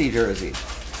Chelsea jersey?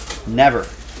 Never.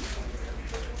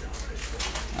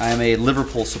 I am a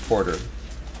Liverpool supporter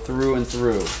through and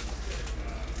through.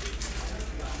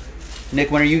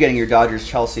 Nick, when are you getting your Dodgers,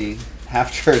 Chelsea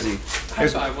half jersey?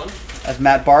 I'd buy one. That's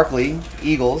Matt Barkley,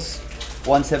 Eagles,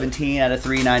 117 out of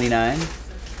 399.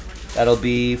 That'll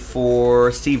be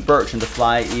for Steve Birch and the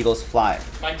Fly Eagles Fly.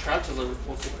 Mike Trout's a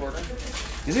Liverpool supporter.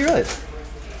 Is he really?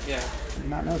 Yeah. I did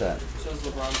not know that. So is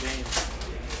LeBron James.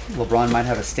 LeBron might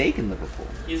have a stake in Liverpool.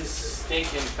 He has a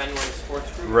stake in Fenway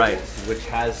Sports Group. Right, which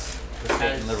has a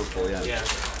stake in Liverpool, yeah. Yeah.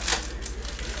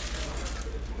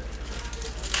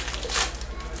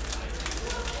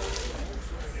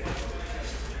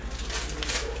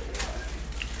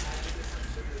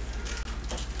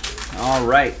 All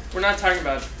right. We're not talking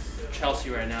about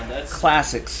Chelsea right now. That's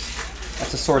classics.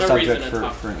 That's a sore No subject reason to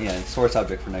talk. for sore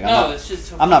subject for Nick. No, it's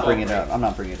just. I'm not football bringing it break. up. I'm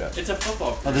not bringing it up. It's a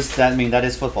football. Oh, Break. that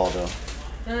is football though.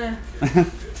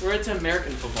 Or it's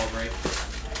American football break.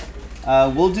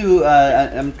 We'll do.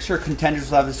 I'm sure contenders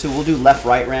will have this too. We'll do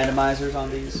left-right randomizers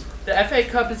on these. The FA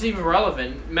Cup is even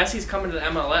relevant. Messi's coming to the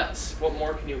MLS. What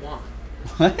more can you want?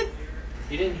 What?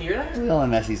 You didn't hear that? Lionel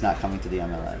Messi's not coming to the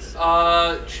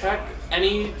MLS. Check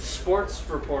any sports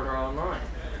reporter online.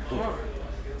 Come on.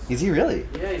 Is he really?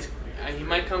 Yeah, he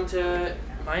might come to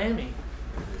Miami.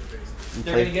 And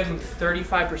They're going to give him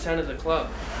 35% of the club.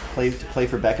 play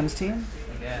for Beckham's team?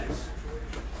 I guess.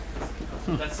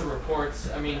 That's the reports.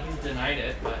 I mean, he's denied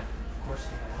it, but of course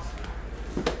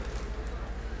he has.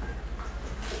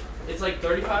 It's like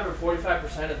 35 or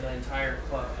 45% of the entire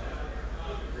club.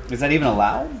 Is that even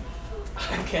allowed?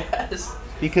 I guess.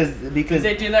 Because Did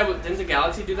they do that with? Didn't the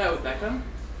Galaxy do that with Beckham?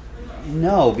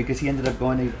 no, because he ended up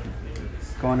going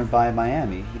to buy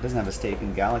Miami. He doesn't have a stake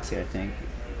in Galaxy, I think.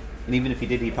 And even if he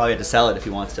did, he probably had to sell it if he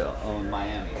wants to own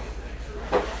Miami.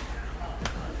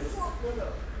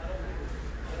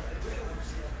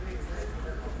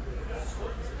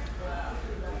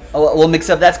 Oh, well, mix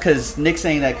up. That's because Nick's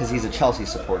saying that because he's a Chelsea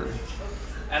supporter.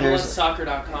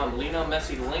 MLSsoccer.com. Lionel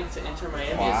Messi linked to Inter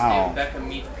Miami Wow. as David Beckham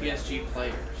meets PSG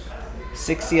players.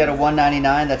 60 out of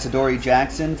 199. That's Adoree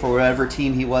Jackson for whatever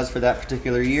team he was for that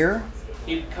particular year.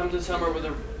 He'd come to summer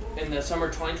in the summer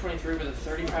 2023 with a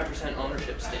 35%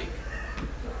 ownership stake.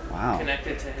 Wow.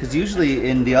 Connected to his. Because usually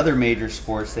in the other major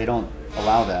sports they don't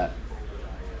allow that.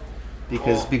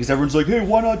 Because everyone's like, hey,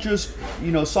 why not just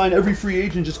sign every free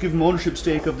agent, just give them ownership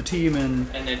stake of the team, and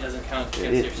it doesn't count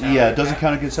against your salary. yeah, it doesn't cap.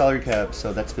 count against salary cap.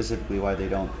 So that's specifically why they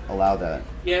don't allow that.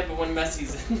 Yeah, but when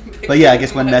Messi's in the picture. But yeah, I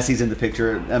guess when Messi's in the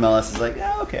picture, MLS is like,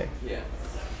 yeah, okay. Yeah.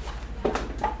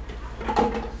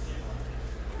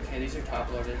 Okay, these are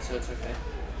top loaded, so it's okay.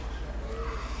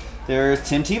 There's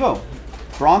Tim Tebow,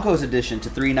 Broncos edition to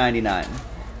 $3.99.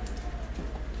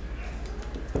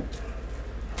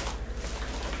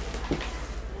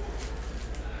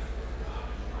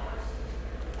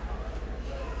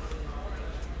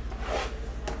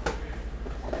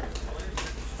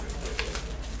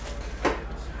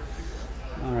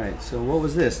 All right, so what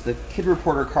was this? The Kid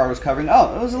Reporter card was covering.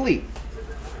 Oh, it was Elite.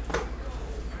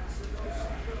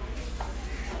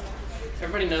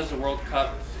 Everybody knows the World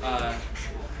Cup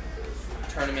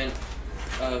tournament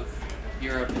of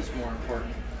Europe is more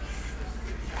important.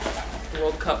 The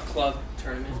World Cup club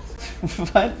tournament.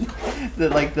 What?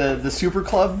 The Super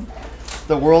Club?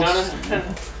 The World... No.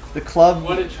 The club...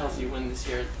 What did Chelsea win this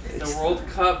year? The World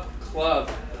Cup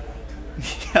club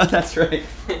Yeah, that's right.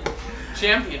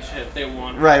 championship they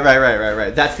won.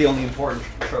 Right. That's the only important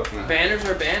trophy. Banners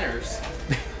are banners.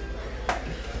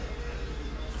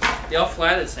 They all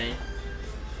fly the same.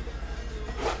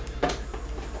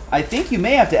 I think you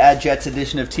may have to add Jets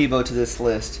edition of Tebow to this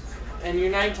list. And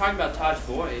you're not even talking about Taj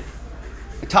Boyd,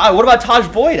 What about Taj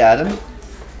Boyd, Adam?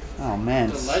 Oh, man.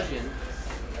 the legend.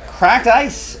 Cracked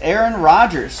ice. Aaron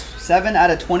Rodgers. 7 out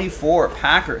of 24.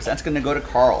 Packers. That's going to go to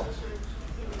Carl.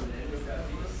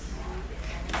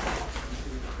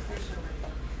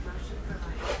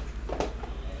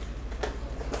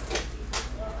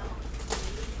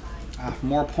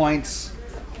 More points.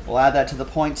 We'll add that to the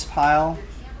points pile.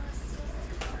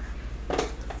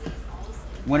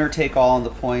 Winner take all on the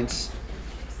points.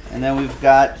 And then we've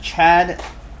got Chad.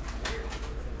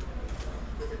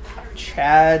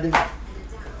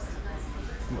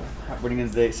 What are you going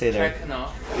to say there? Chad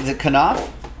Knopf. Is it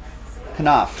Knopf?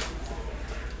 Knopf.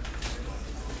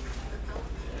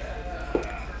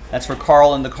 That's for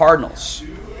Carl and the Cardinals.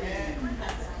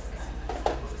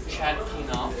 Chad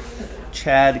Knopf.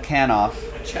 Chad Canoff.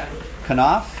 Chad.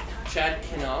 Knopf? Chad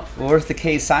Knopf. Or is the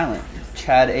K silent?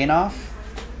 Chad Anoff?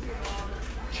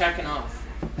 Checking off.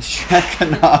 Chad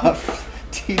Knopf.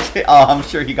 DJ. Oh, I'm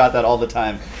sure he got that all the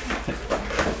time.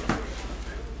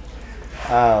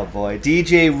 Oh boy.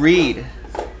 DJ Reed.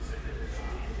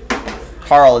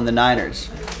 Carl in the Niners.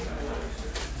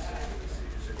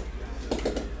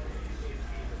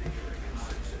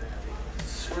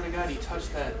 Swear to God, he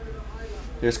touched that.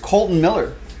 There's Colton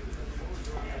Miller.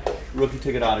 Rookie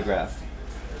ticket autograph.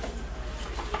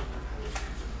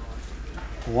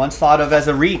 Once thought of as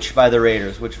a reach by the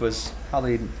Raiders, which was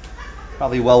probably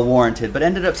well warranted, but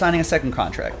ended up signing a second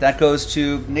contract. That goes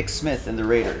to Nick Smith and the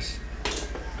Raiders.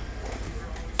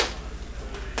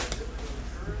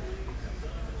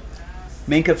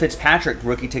 Minkah Fitzpatrick,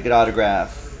 rookie ticket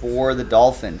autograph for the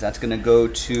Dolphins. That's going to go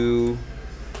to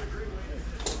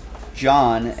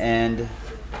John and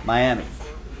Miami.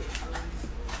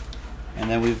 And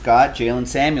then we've got Jalen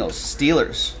Samuels,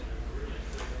 Steelers.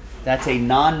 That's a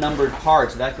non-numbered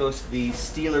card, so that goes to the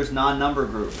Steelers non-number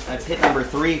group. That's hit number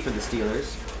 3 for the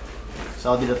Steelers.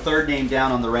 So that'll be the 3rd name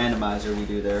down on the randomizer we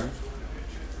do there.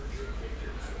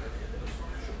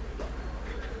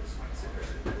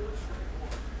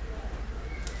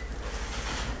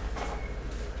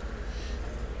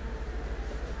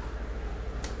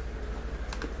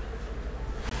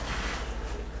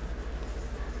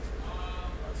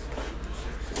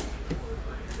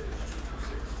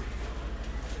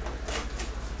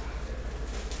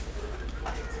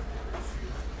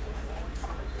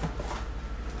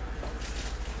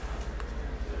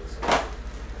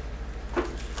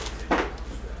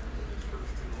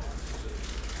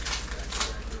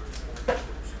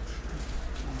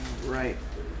 Right.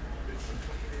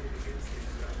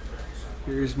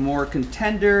 Here's more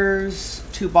contenders.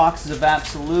 2 boxes of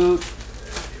Absolute.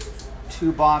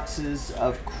 2 boxes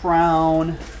of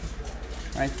Crown.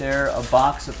 Right there, a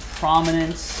box of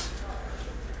Prominence.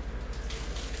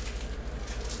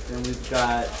 Then we've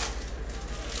got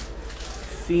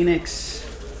Phoenix.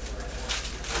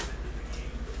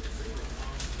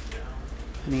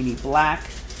 Panini Black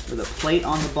with a plate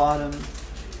on the bottom.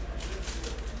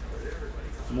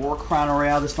 More Crown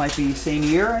Royale. This might be same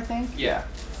year, I think. Yeah.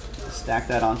 Stack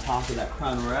that on top of that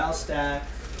Crown Royale stack.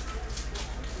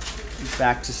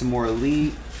 Back to some more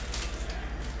Elite.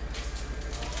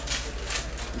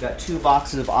 We got 2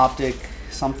 boxes of Optic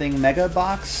something Mega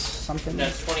Box something.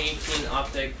 That's 2018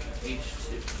 Optic H2.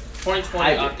 2020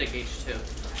 Hybrid. Optic H2.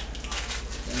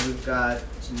 And we've got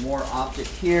some more Optic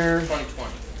here.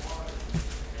 2020.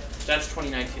 That's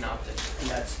 2019 Optic. And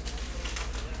that's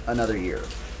another year.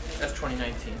 That's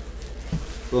 2019.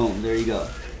 Boom, there you go.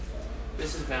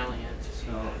 This is Valiant.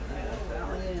 So,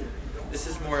 Valiant. This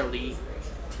is more Elite.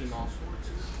 Team also.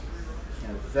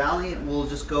 Yeah, Valiant, we'll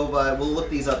just go by, we'll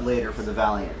look these up later for the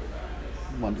Valiant.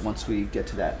 Once we get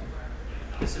to that.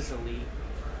 This is Elite.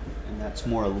 And that's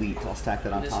more Elite. I'll stack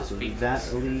that on This top is of Phoenix. that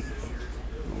Elite.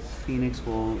 Phoenix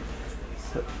will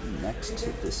put next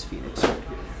to this Phoenix right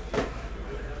here.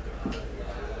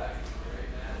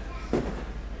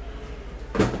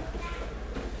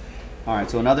 All right,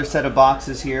 so another set of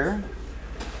boxes here.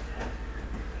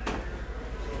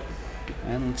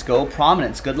 And let's go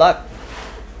Prominence. Good luck,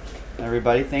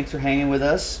 everybody. Thanks for hanging with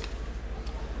us.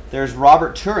 There's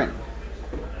Robert Turin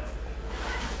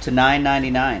to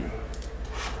 $9.99.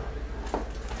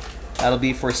 That'll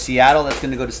be for Seattle. That's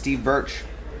going to go to Steve Birch.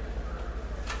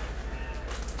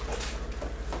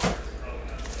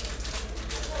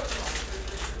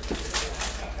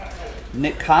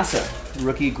 Nick Casa,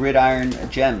 rookie Gridiron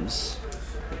Gems.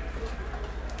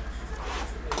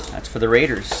 That's for the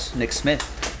Raiders. Nick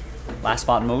Smith, Last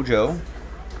Spot Mojo.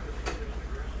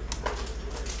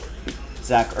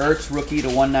 Zach Ertz, rookie to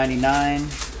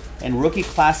 $199. And rookie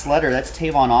class letter, that's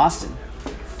Tavon Austin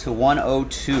to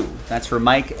 $102. That's for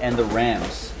Mike and the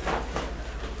Rams.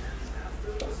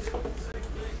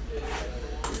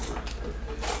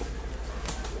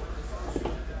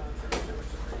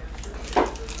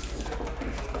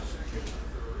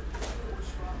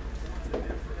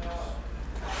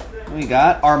 We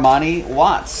got Armani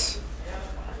Watts.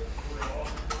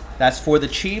 That's for the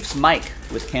Chiefs, Mike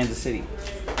with Kansas City.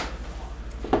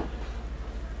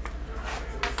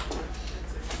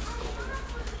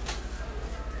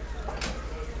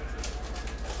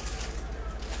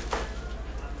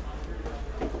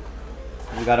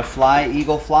 We got a Fly,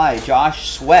 Eagle Fly,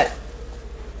 Josh Sweat.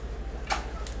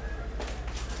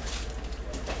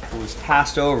 Who was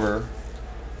passed over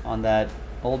on that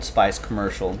Old Spice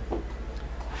commercial.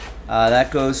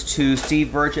 That goes to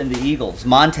Steve Birch and the Eagles.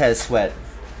 Montez Sweat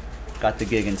got the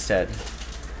gig instead.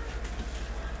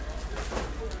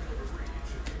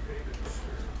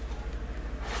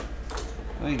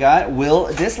 We got Will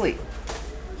Disley.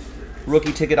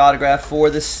 Rookie ticket autograph for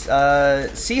the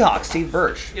Seahawks, Steve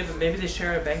Birch. Yeah, but maybe they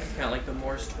share a bank account like the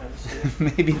Morris twins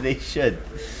do. Maybe they should.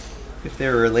 If they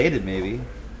were related, maybe.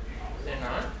 They're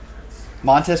not.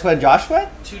 Montez Sweat and Josh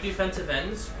Sweat? 2 defensive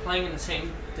ends playing in the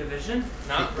same division,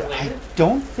 not related. I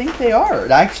don't think they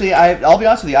are. Actually, I'll be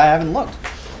honest with you, I haven't looked.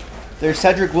 There's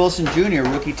Cedric Wilson Jr.,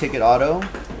 rookie ticket auto.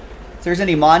 If there's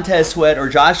any Montez Sweat or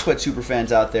Josh Sweat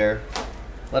superfans out there,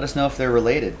 let us know if they're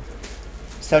related.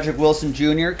 Cedric Wilson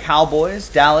Jr., Cowboys,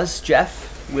 Dallas,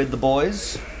 Jeff with the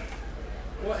boys.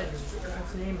 What in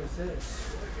God's name is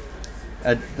this?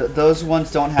 Those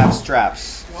ones don't have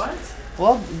straps. What?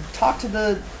 Well, talk to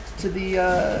the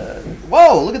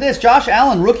whoa, look at this. Josh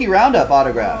Allen, rookie roundup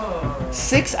autograph. Oh,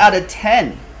 6 out of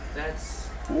 10. that's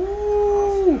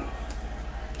Ooh.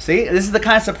 See, this is the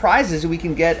kind of surprises we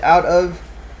can get out of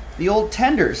the old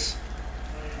tenders.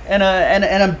 And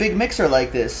a big mixer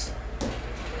like this.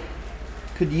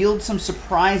 could yield some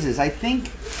surprises. I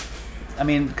think, I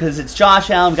mean, because it's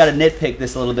Josh Allen, we've got to nitpick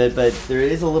this a little bit, but there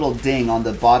is a little ding on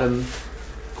the bottom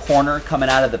corner coming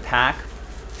out of the pack.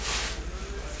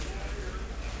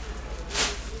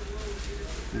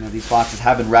 You know, these boxes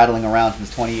have been rattling around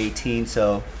since 2018,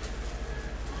 so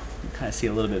you kind of see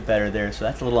a little bit better there. So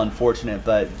that's a little unfortunate,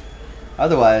 but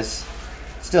otherwise,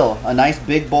 still a nice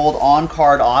big bold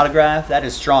on-card autograph. That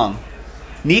is strong.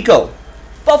 Nico,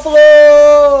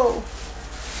 Buffalo.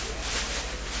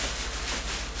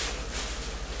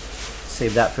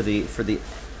 Save that for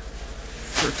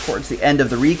towards the end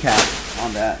of the recap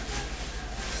on that.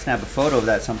 Snap a photo of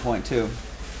that at some point too.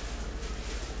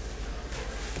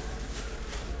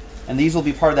 And these will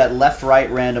be part of that left-right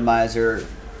randomizer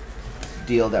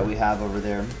deal that we have over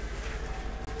there.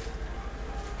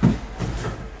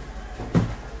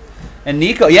 And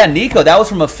Nico, yeah, Nico, that was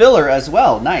from a filler as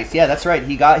well. Nice, yeah, that's right.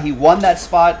 He won that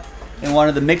spot in one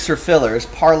of the mixer fillers,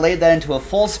 parlayed that into a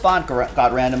full spot,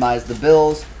 got randomized the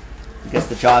Bills. Gets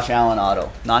the Josh Allen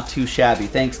auto. Not too shabby.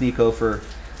 Thanks, Nico, for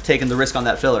taking the risk on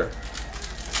that filler.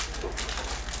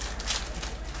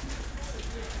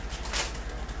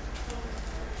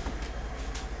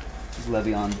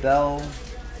 Le'Veon Bell.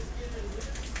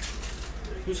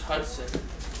 Who's Hudson?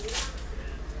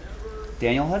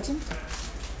 Daniel Hudson?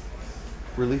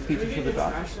 Relief feature for the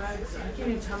Dodgers. I can't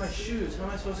even tie my shoes. How am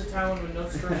I supposed to tie one with no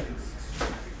strings?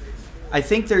 I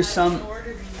think there's some.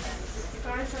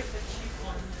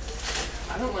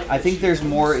 I think there's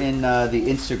more in the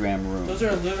Instagram room. Those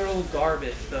are literal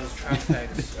garbage. Those trash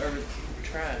bags are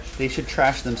trash. They should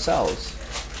trash themselves.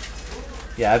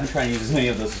 Yeah, I've been trying to use as many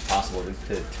of those as possible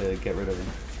to get rid of them.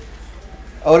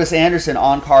 Otis Anderson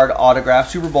on-card autograph,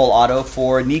 Super Bowl auto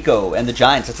for Nico and the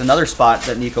Giants. That's another spot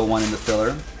that Nico won in the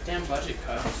filler. Damn budget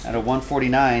cuts. At a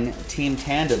 149, team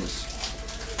tandems.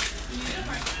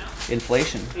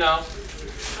 Inflation. No.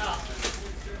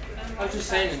 I was just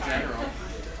saying in general.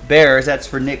 Bears, that's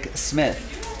for Nick Smith.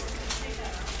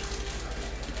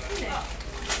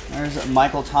 There's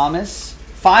Michael Thomas.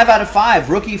 5 out of 5,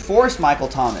 rookie force Michael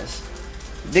Thomas.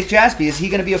 Nick Jaspy, is he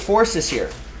going to be a force this year?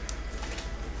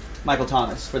 Michael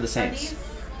Thomas for the Saints.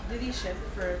 Did he ship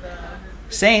for the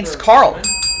Saints, Carl.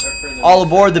 All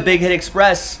aboard the Big Hit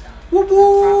Express. Whoop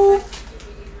whoop.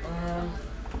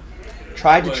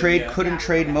 Tried to trade, couldn't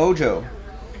trade Mojo.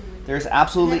 There's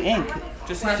absolutely ink.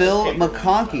 Phil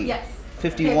McConkey. Yes.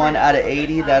 51 out of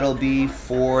 80. That'll be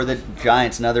for the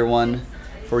Giants. Another one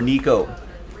for Nico.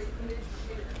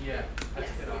 Yeah, I took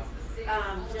it off.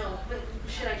 No, but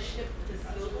should I ship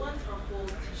the sealed one or hold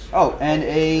to ship? Oh, and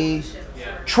a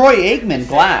Yeah. Troy Aikman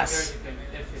glass.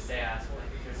 If they ask.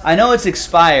 I know it's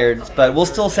expired, but we'll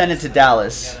still send it to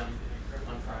Dallas. Get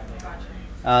them on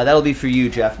Friday. That'll be for you,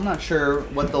 Jeff. I'm not sure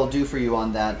what they'll do for you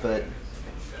on that, but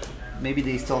maybe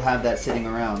they still have that sitting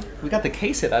around. We got the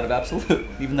case hit out of Absolute,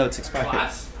 even though it's expired.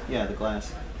 Glass? Yeah, the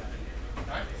glass.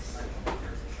 Nice.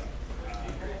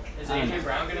 Is AJ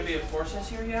Brown going to be a force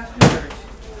this year, you asked me?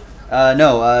 Or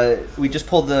No, we just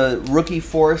pulled the rookie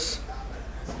force.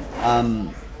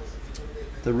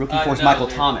 The rookie force, no, Michael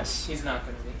dude. Thomas. He's not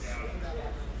going to be.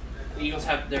 The Eagles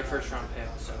have their first round pick,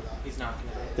 so he's not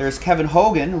going to be. There's Kevin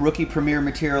Hogan, rookie Premier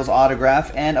Materials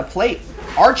autograph, and a plate.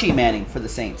 Archie Manning for the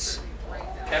Saints.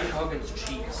 Kevin Hogan's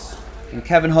Chiefs. And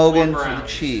Kevin Hogan Or for the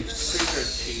Browns. Chiefs. Pretty sure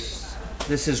it's Chiefs.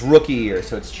 This is rookie year,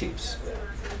 so it's Chiefs.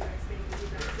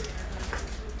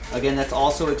 Again, that's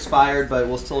also expired, but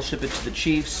we'll still ship it to the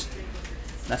Chiefs.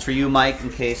 That's for you, Mike,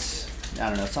 in case, I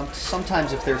don't know,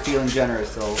 sometimes if they're feeling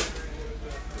generous, they'll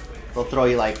throw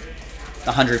you like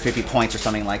 150 points or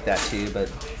something like that to you, but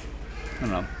I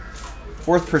don't know.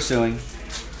 Worth pursuing.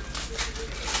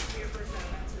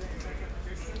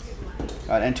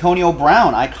 Got Antonio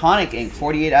Brown, iconic ink,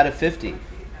 48 out of 50.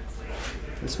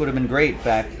 This would have been great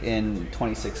back in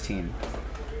 2016.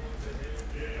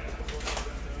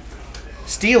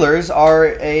 Steelers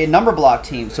are a number block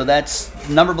team, so that's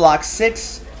number block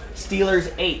 6,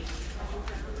 Steelers 8.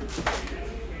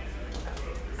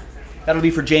 That'll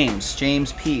be for James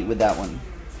P. with that one.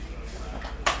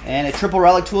 And a triple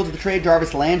relic tool to the trade,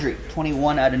 Jarvis Landry,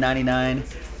 21 out of 99,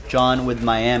 John with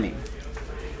Miami.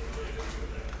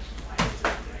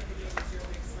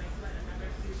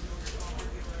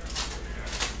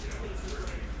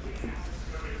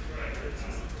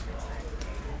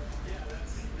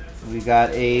 We got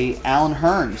a Allen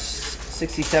Hurns,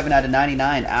 67 out of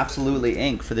 99, absolutely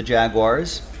ink for the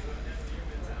Jaguars.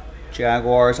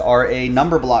 Jaguars are a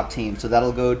number block team, so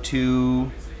that'll go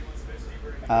to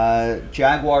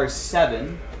Jaguars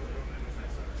 7.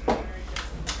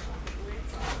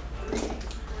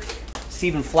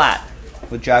 Stephen Flatt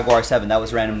with Jaguar 7. That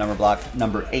was random number block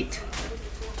number 8.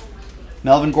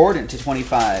 Melvin Gordon to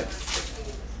 25.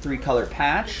 3-color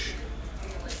patch.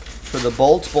 For the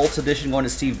Bolts. Bolts edition going to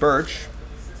Steve Birch.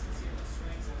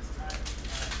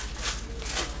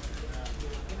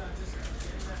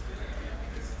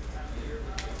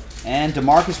 And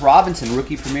DeMarcus Robinson,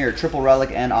 rookie premier, triple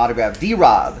relic and autograph.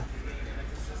 D-Rob.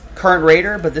 Current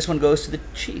Raider, but this one goes to the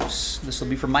Chiefs. This will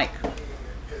be for Mike.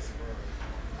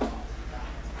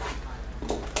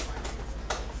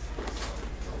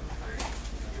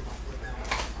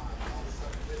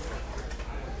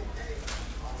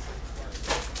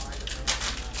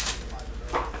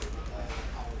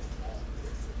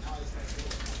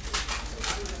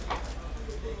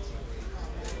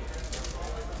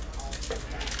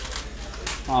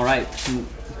 All right,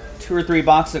 2 or 3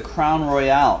 boxes of Crown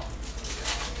Royale.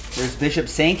 There's Bishop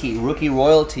Sankey, rookie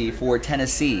royalty for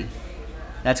Tennessee.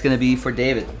 That's going to be for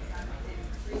David.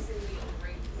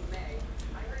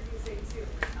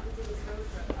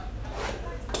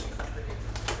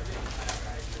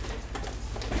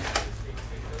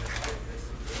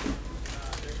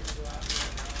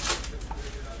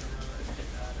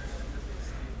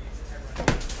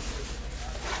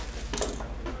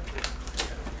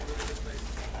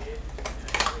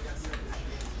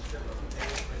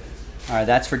 All right,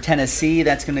 that's for Tennessee.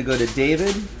 That's going to go to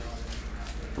David.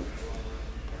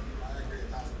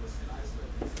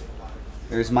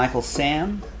 There's Michael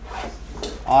Sam.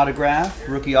 Autograph,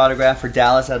 rookie autograph for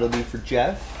Dallas. That'll be for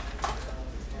Jeff.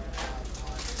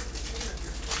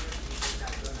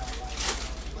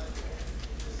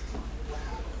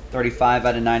 $35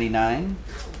 out of 99.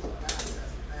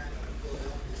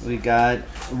 We got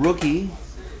rookie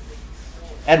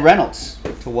Ed Reynolds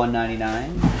to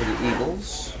 199 for the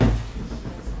Eagles.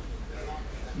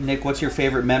 Nick, what's your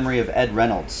favorite memory of Ed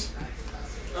Reynolds?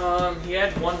 He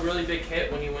had one really big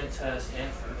hit when he went to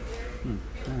Stanford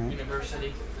Right.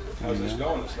 University. How's this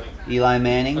going, this thing? Eli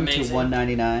Manning Amazing. to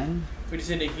 199. We just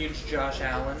did a huge Josh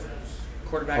Allen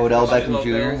quarterback. Odell for the Beckham Buffalo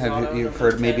Jr. Bills Have auto you number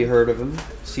heard? Maybe 10. heard of him?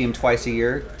 See him twice a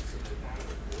year.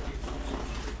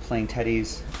 Playing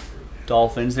Teddy's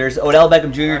Dolphins. There's Odell Beckham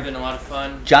I've Jr. been a lot of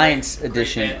fun. Giants Great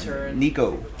edition. banter and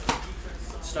Nico.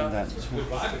 stuff. That- Good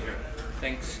vibe in here.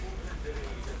 Thanks.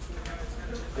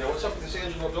 Yeah, what's up with this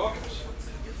Angelo Dawkins?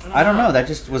 I don't know. That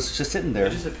just was sitting there.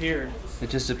 It just appeared. It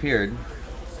just appeared.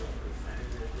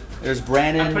 There's I put it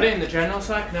Brandon. in the general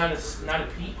side, not a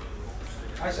peep.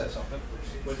 I said something.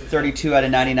 What'd you say? 32 out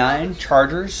of 99.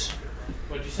 Chargers.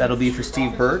 What'd you say? That'll be for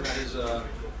Steve Birch. His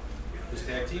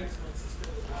tag team?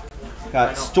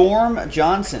 Got Storm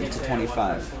Johnson Can't to say I 25.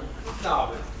 watched wrestling. No,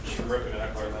 but just ripping it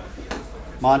apart now.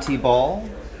 Monty Ball.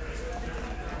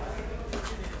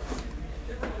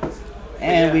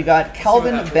 And Yeah. we got See what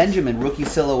Calvin happens. Benjamin, rookie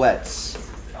silhouettes.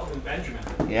 Calvin Benjamin.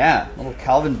 Yeah, little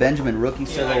Calvin Benjamin, rookie Yeah,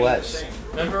 silhouettes. he's the same.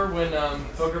 Remember when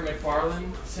Booger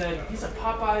McFarland said he's a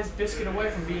Popeye's biscuit away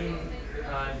from being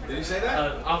Did he say that?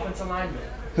 an offensive lineman?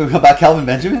 Who about Calvin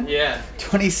Benjamin? Yeah.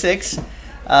 26.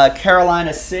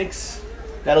 Carolina 6.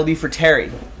 That'll be for Terry.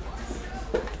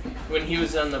 When he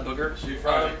was on the Booger See you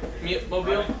Friday.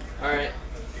 mobile? Alright.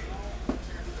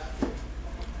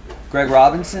 Greg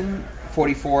Robinson,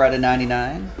 44 out of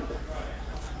 99.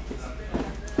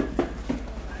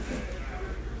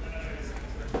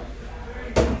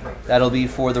 That'll be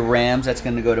for the Rams. That's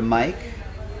going to go to Mike.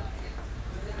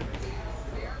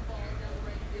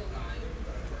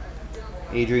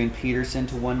 Adrian Peterson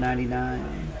to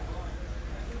 199.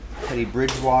 Teddy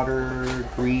Bridgewater,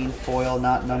 green foil,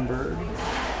 not numbered.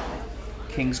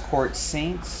 Kings Court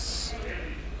Saints.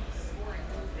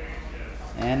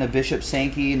 And a Bishop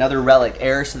Sankey, another relic,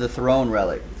 heirs to the throne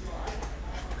relic.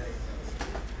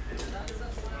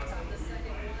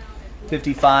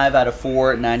 55 out of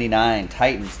 499.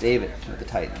 Titans, David with the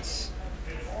Titans.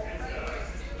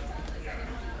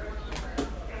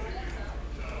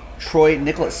 Troy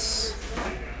Nicholas.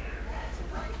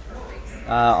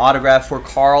 Autograph for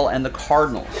Carl and the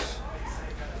Cardinals.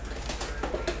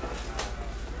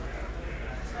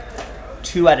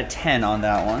 2 out of 10 on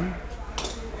that one.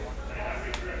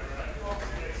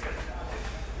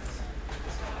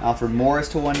 Alfred Morris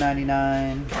to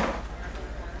 199.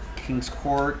 Kings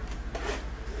Court.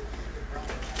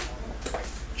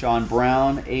 John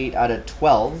Brown, 8 out of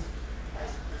 12.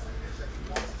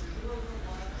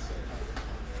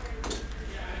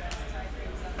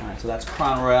 All right, so that's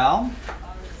Crown Royale.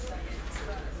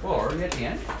 Whoa, are we at the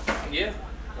end? Yeah.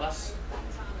 Last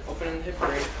opening hit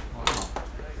parade. Wow.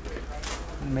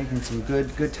 We're making some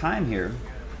good time here.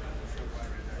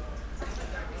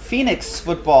 Phoenix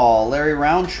football, Larry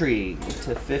Roundtree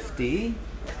to 50.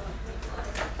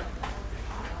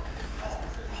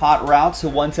 Hot Routes to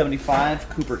 175,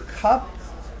 Cooper Kupp.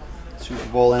 Super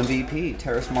Bowl MVP,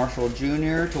 Terrace Marshall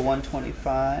Jr. to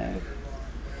 125.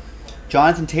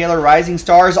 Jonathan Taylor, Rising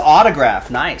Stars autograph.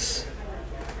 Nice.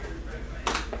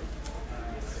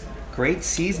 Great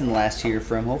season last year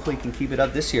for him. Hopefully he can keep it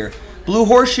up this year. Blue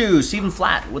Horseshoe, Stephen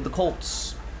Flatt with the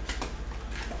Colts.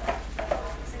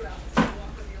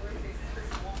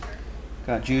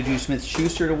 Got Juju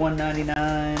Smith-Schuster to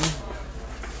 199.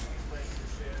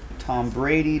 Tom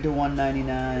Brady to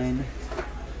 199.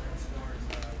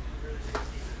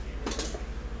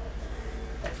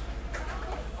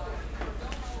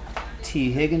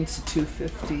 T. Higgins to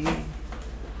 250.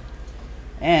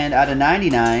 And out of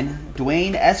 99,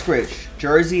 Dwayne Eskridge,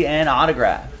 jersey and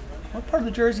autograph. What part of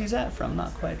the jersey is that from?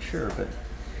 Not quite sure, but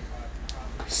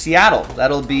Seattle.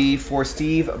 That'll be for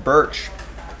Steve Birch.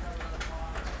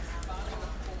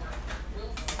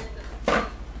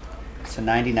 So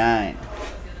 99.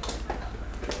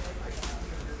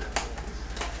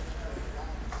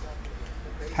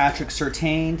 Patrick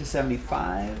Surtain to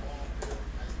 75.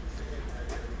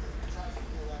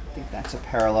 I think that's a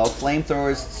parallel.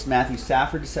 Flamethrowers, Matthew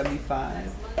Stafford to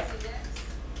 75.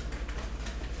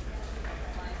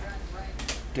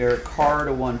 Derek Carr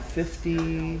to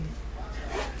 150.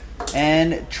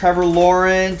 And Trevor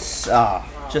Lawrence,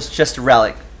 just a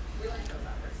relic.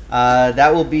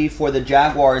 That will be for the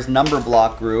Jaguars number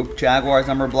block group. Jaguars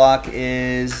number block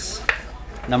is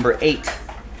number 8.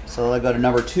 So I'll go to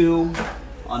number 2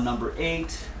 on number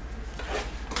 8.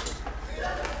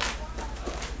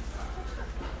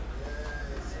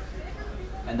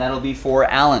 And that'll be for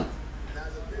Allen.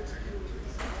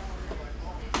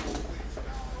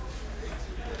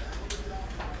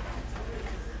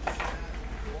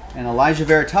 And Elijah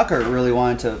Vera Tucker really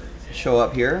wanted to show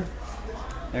up here.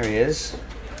 There he is.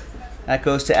 That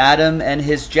goes to Adam and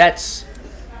his Jets.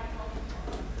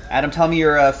 Adam, tell me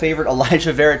your favorite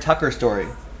Elijah Vera Tucker story.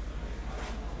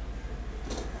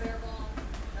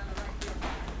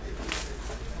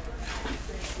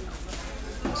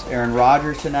 Aaron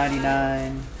Rodgers to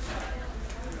 99.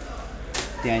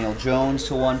 Daniel Jones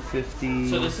to 150.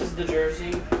 So this is the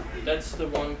jersey. That's the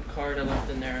one card I left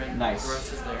in there, and nice. the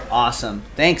rest is there. Awesome.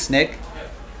 Thanks, Nick.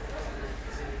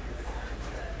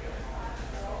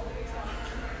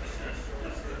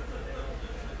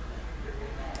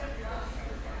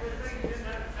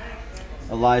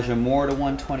 Elijah Moore to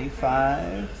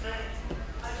 125.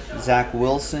 Zach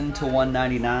Wilson to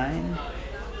 199.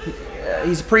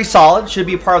 He's pretty solid. Should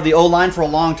be a part of the O-line for a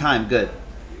long time. Good.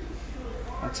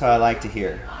 That's how I like to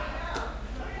hear.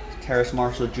 Terrace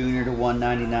Marshall Jr. to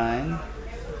 199.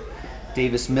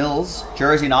 Davis Mills,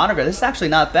 jersey and autograph. This is actually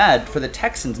not bad for the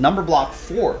Texans. Number block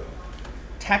 4.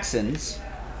 Texans.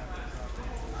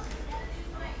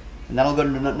 And that'll go to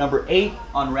number 8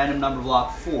 on random number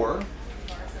block 4.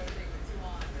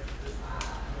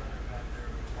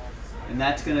 And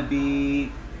that's going to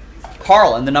be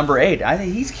Carl in the number 8. I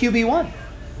think he's QB1. I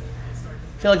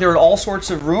feel like there were all sorts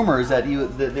of rumors that they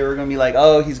were going to be like,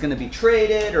 oh, he's going to be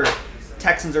traded, or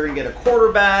Texans are going to get a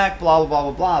quarterback, blah, blah, blah,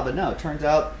 blah, blah. But no, it turns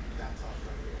out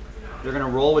they're going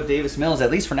to roll with Davis Mills, at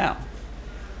least for now.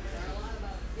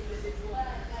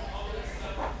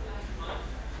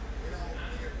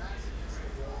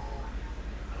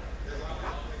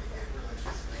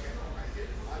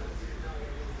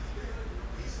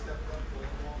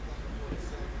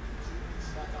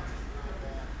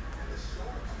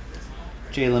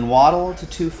 Jalen Waddle to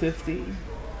 250.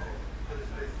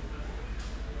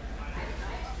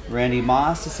 Randy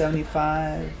Moss to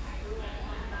 75.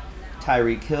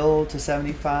 Tyreek Hill to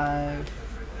 75.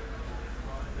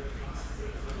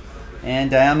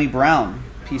 And Diami Brown,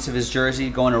 piece of his jersey,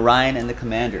 going to Ryan and the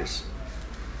Commanders.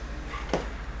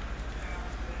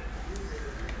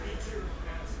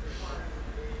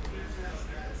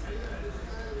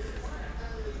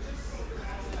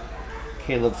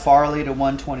 Caleb Farley to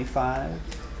 125.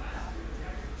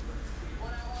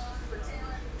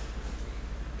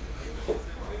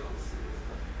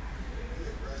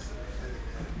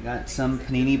 Got some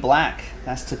Panini Black.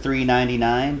 That's to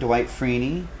 399. Dwight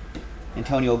Freeney.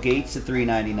 Antonio Gates to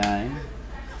 399.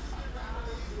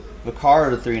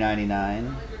 Vaccaro to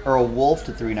 399. Earl Wolf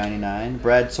to 399.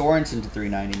 Brad Sorensen to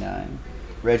 399.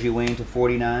 Reggie Wayne to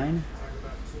 49.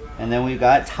 And then we've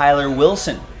got Tyler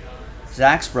Wilson,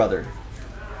 Zach's brother.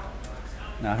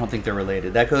 No, I don't think they're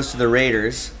related. That goes to the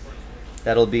Raiders.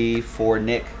 That'll be for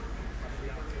Nick.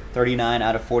 39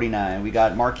 out of 49. We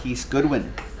got Marquise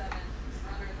Goodwin.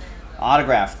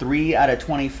 Autograph, 3 out of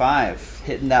 25.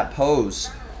 Hitting that pose.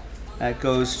 That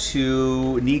goes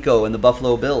to Nico and the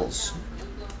Buffalo Bills.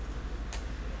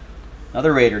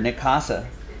 Another Raider, Nick Casa.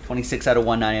 26 out of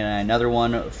 199. Another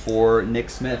one for Nick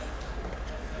Smith.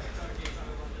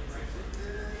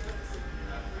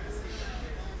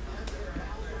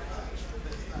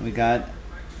 We got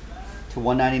to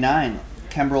 199,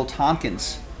 Kimbrel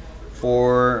Tompkins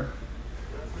for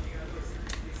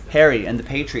Harry and the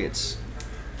Patriots.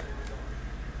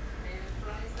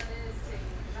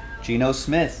 Geno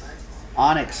Smith,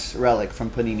 Onyx relic from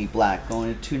Panini Black,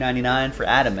 going to 299 for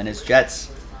Adam and his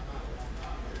Jets.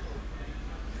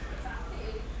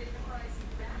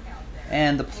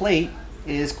 And the plate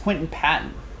is Quentin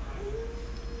Patton.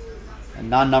 A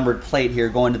non-numbered plate here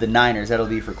going to the Niners. That'll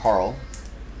be for Carl.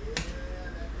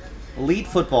 Elite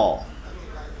Football.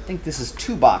 I think this is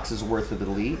 2 boxes worth of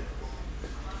Elite.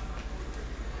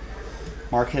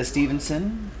 Marquez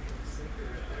Stevenson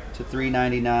to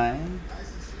 399.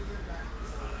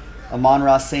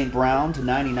 Amon-Ra St. Brown to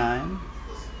 99.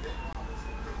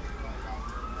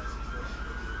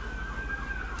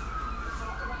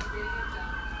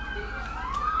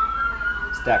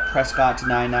 Dak Prescott to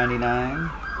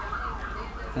 999.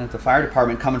 And at the fire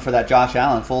department coming for that Josh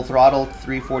Allen. Full throttle,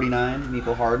 349.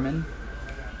 Miko Hardman.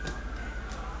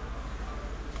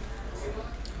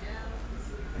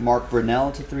 Mark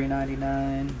Brunell to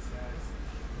 399.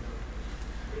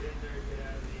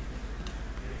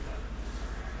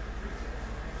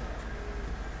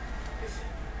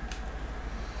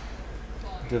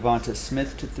 Devonta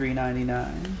Smith to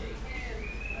 399.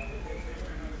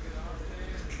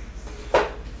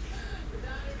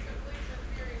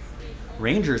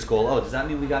 Rangers goal. Oh, does that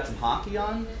mean we got some hockey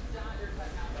on?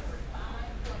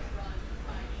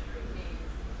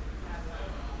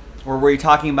 Or were you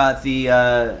talking about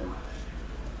the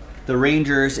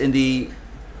Rangers in the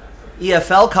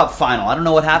EFL Cup final? I don't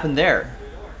know what happened there.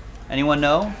 Anyone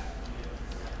know?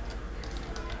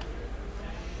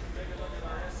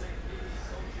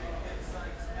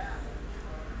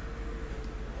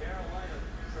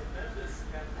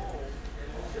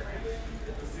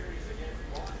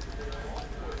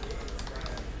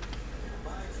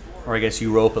 Or I guess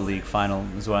Europa League final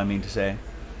is what I mean to say.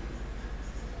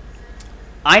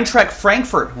 Eintracht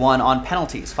Frankfurt won on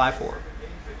penalties, 5-4. All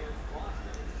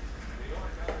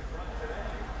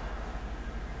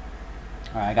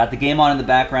right, I got the game on in the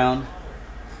background.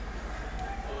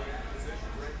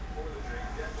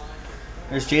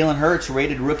 There's Jalen Hurts,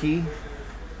 rated rookie.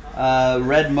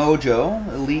 Red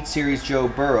Mojo, Elite Series Joe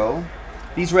Burrow.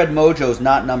 These Red Mojos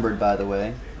not numbered, by the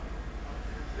way.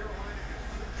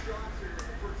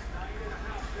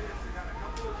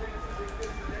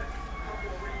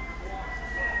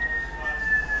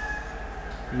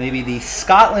 Maybe the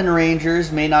Scotland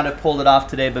Rangers may not have pulled it off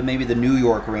today, but maybe the New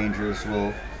York Rangers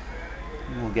will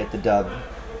get the dub.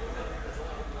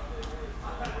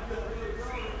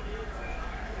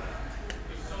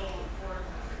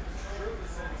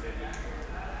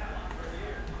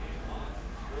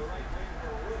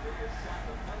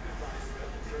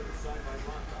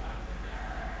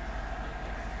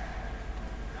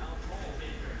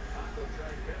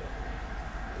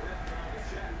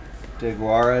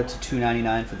 DeGuara to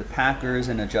 299 for the Packers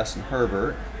and a Justin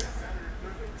Herbert.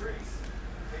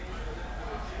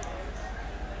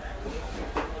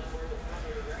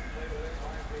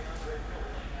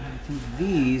 I think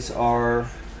these are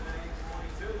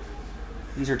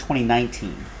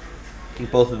 2019. I think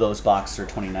both of those boxes are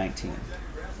 2019.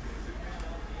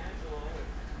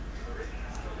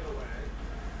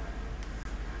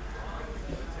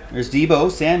 There's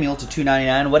Debo Samuel to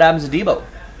 299. What happens to Debo?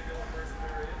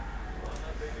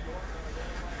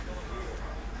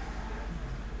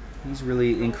 He's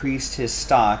really increased his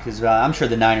stock. I'm sure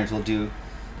the Niners will do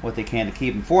what they can to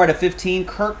keep him. 4 out of 15,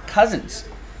 Kirk Cousins.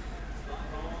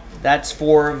 That's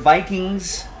for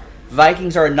Vikings.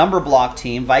 Vikings are a number block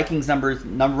team. Vikings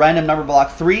random number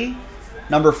block 3,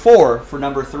 number 4 for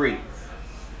number 3.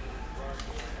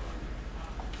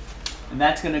 And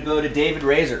that's going to go to David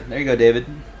Razor. There you go, David.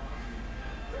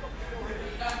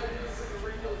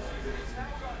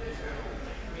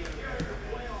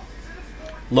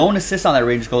 Lone assist on that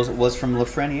Rangers goal was from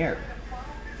Lafreniere.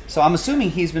 So I'm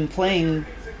assuming he's been playing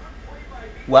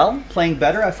well, playing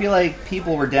better. I feel like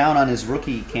people were down on his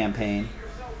rookie campaign.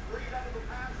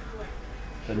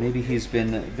 But maybe he's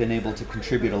been able to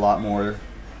contribute a lot more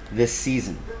this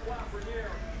season.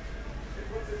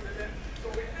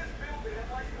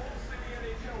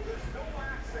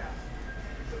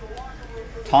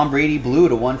 Tom Brady blue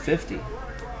to 150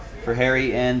 for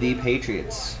Harry and the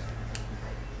Patriots.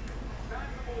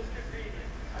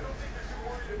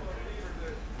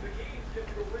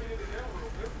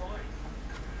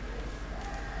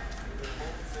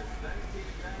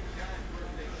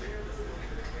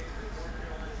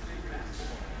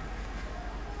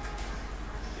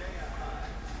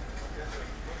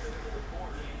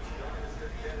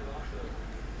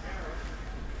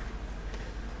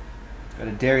 Got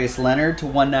a Darius Leonard to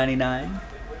 199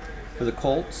 for the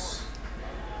Colts.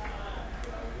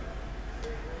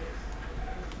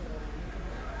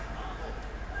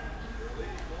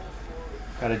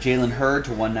 Got a Jalen Hurd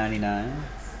to 199.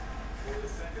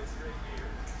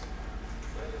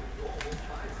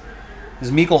 Does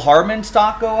Mecole Hardman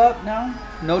stock go up now?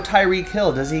 No Tyreek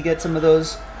Hill. Does he get some of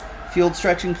those field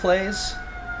stretching plays?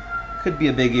 Could be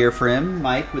a big year for him.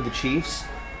 Mike with the Chiefs.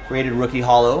 Rated rookie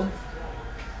hollow.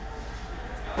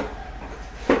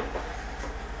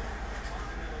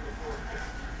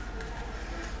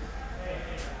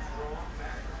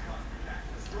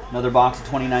 Another box of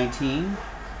 2019.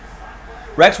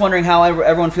 Rex wondering how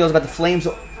everyone feels about the Flames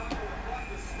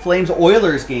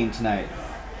Oilers game tonight.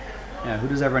 Yeah, who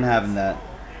does everyone have in that?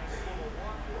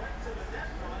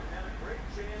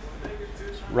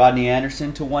 Rodney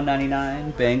Anderson to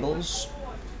 199, Bengals.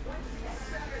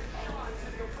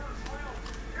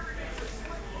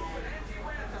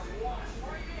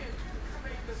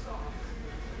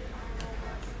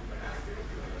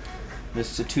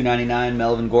 This to 299,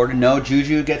 Melvin Gordon. No,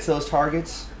 Juju gets those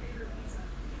targets.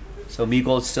 So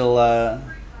Mecole's still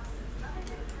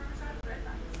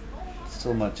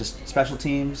much just special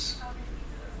teams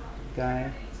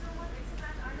guy.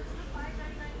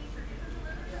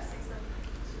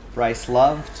 Bryce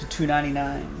Love to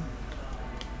 299.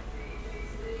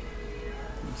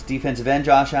 It's defensive end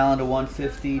Josh Allen to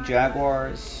 150,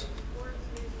 Jaguars.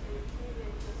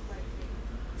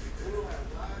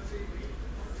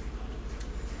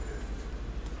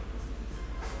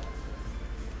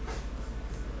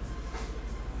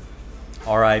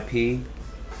 RIP.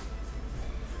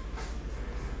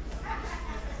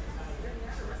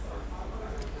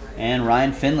 And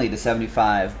Ryan Finley to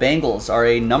 75. Bengals are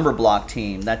a number block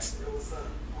team. That's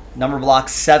number block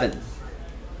 7.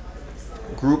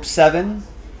 Group 7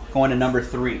 going to number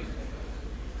 3.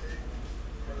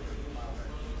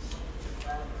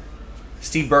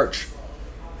 Steve Birch.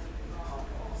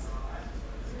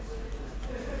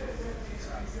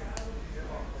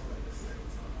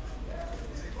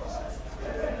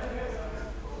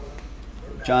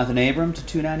 Jonathan Abram to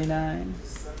 299.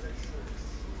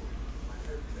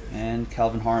 And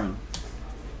Calvin Harmon.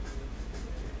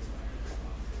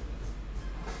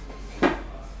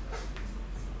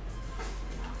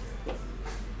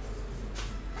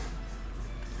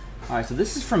 Alright, so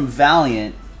this is from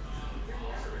Valiant.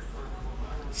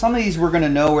 Some of these we're going to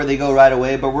know where they go right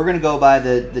away, but we're going to go by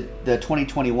the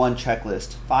 2021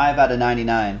 checklist. 5 out of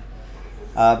 99.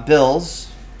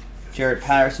 Bills, Jarrett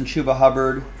Patterson, Chuba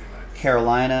Hubbard,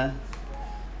 Carolina.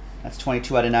 That's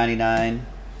 22 out of 99.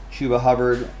 Chuba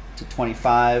Hubbard to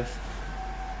 25.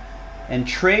 And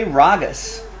Trey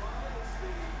Ragas,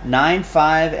 9,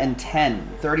 5, and 10.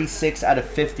 36 out of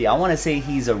 50. I want to say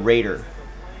he's a Raider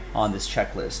on this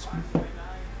checklist.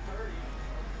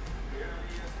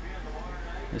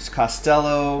 There's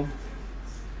Costello,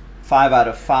 5 out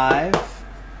of 5.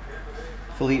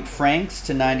 Philippe Franks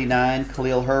to 99.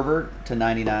 Khalil Herbert to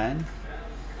 99.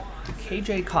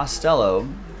 KJ Costello.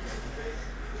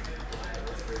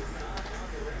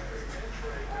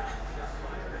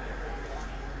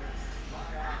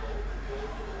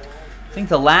 I think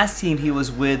the last team he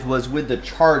was with the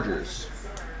Chargers.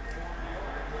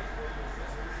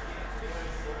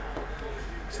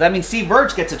 So that means Steve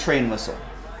Birch gets a train whistle.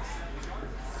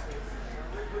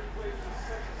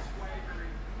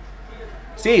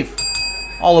 Steve,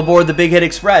 all aboard the Big Hit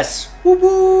Express. Whoop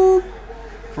whoop.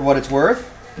 For what it's worth.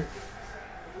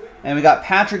 And we got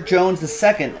Patrick Jones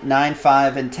II, 9,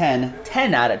 5, and 10.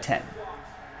 10 out of 10.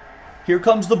 Here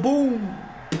comes the boom.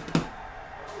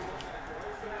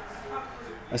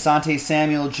 Asante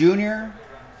Samuel Jr.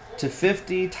 to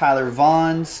 50. Tyler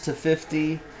Vaughns to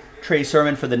 50. Trey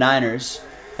Sermon for the Niners.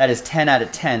 That is 10 out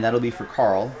of 10. That'll be for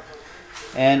Carl.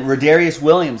 And Rodarius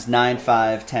Williams, 9,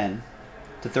 5, 10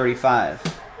 to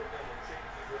 35.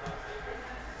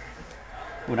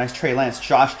 Ooh, nice Trey Lance.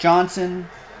 Josh Johnson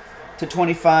to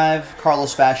 25.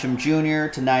 Carlos Basham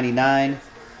Jr. to 99.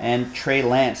 And Trey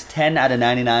Lance, 10 out of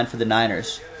 99 for the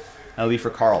Niners. That'll be for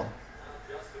Carl.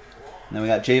 And then we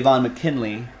got Javon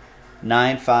McKinley,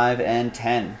 9, 5, and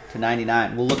 10 to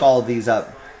 99. We'll look all of these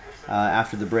up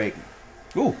after the break.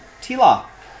 Ooh, T-Law.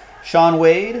 Sean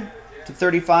Wade to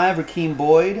 35. Rakeem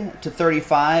Boyd to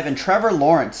 35. And Trevor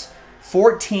Lawrence,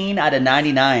 14 out of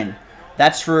 99.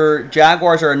 That's for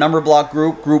Jaguars are a number block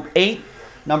group. Group 8,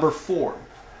 number 4.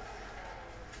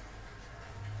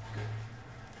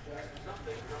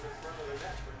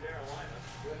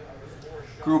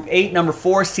 Group 8, number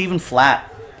 4, Stephen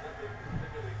Flatt.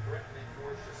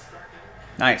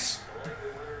 Nice.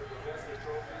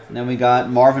 And then we got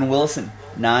Marvin Wilson,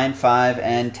 9, 5,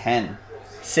 and 10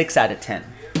 6 out of 10.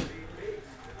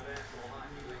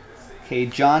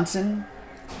 Cade Johnson,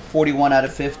 41 out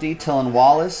of 50. Tillon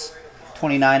Wallace,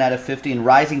 29 out of 50. And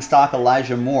rising stock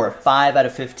Elijah Moore, 5 out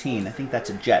of 15. I think that's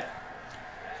a jet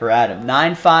for Adam.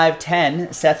 9, 5,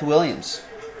 10, Seth Williams.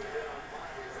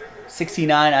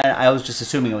 69, I was just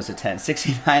assuming it was a 10.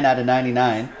 69 out of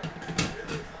 99.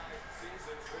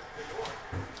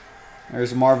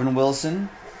 There's Marvin Wilson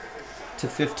to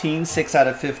 15, 6 out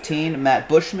of 15. Matt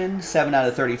Bushman, 7 out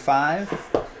of 35.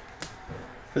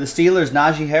 For the Steelers,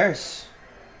 Najee Harris,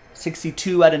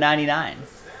 62 out of 99.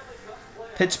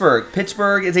 Pittsburgh.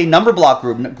 Pittsburgh is a number block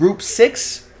group. Group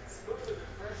 6.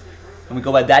 And we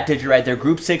go by that digit right there.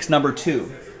 Group 6, number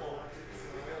 2.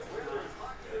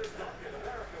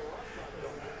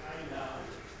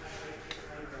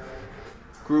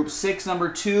 Group 6, number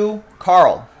 2,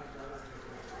 Carl.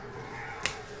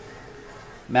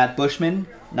 Matt Bushman,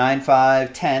 9,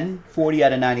 5, 10, 40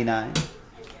 out of 99.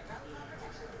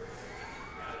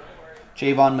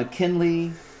 Javon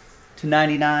McKinley to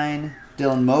 99.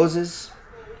 Dylan Moses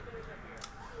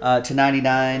to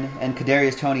 99. And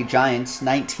Kadarius Toney Giants,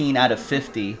 19 out of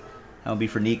 50. That would be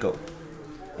for Nico.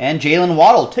 And Jalen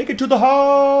Waddle, take it to the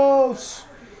house.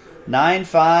 9,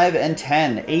 5, and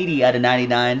 10. 80 out of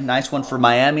 99. Nice one for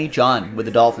Miami. John with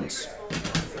the Dolphins.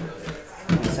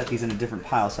 I'm going to set these in a different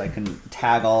pile so I can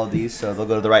tag all of these so they'll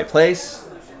go to the right place.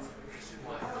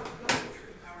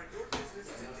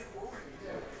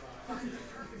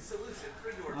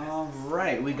 All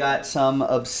right, we got some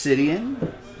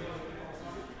Obsidian.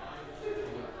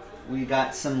 We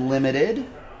got some Limited.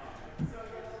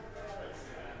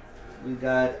 We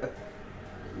got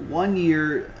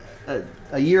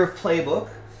a year of playbook.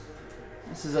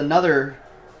 This is another.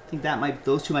 I think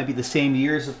those two might be the same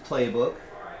years of playbook.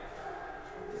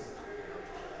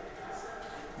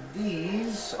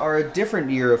 These are a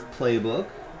different year of playbook.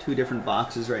 2 different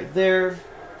boxes right there.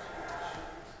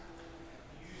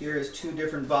 Here is 2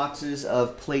 different boxes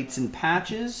of plates and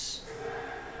patches.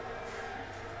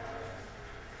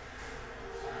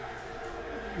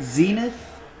 Zenith.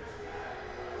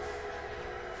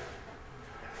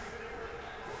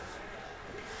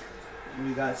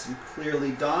 We got some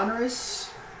Clearly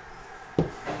Donruss.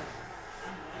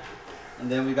 And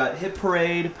then we got Hit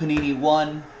Parade, Panini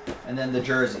 1, and then the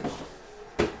jersey.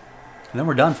 And then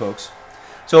we're done, folks.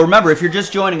 So remember, if you're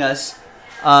just joining us,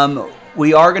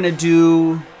 we are going to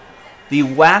do the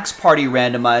Wax Party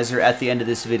randomizer at the end of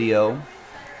this video.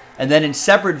 And then in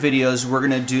separate videos, we're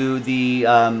going to do the...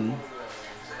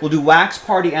 we'll do Wax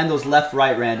Party and those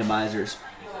left-right randomizers.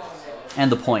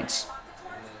 And the points.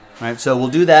 All right, so we'll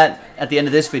do that at the end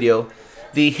of this video.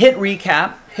 The hit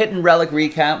and relic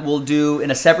recap, we'll do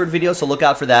in a separate video, so look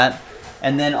out for that.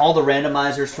 And then all the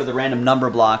randomizers for the random number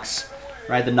blocks,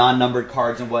 right, the non-numbered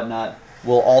cards and whatnot,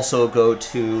 will also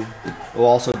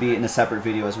be in a separate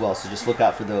video as well. So just look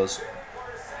out for those.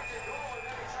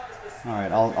 All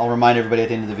right, I'll remind everybody at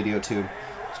the end of the video too.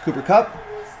 It's Cooper Kupp,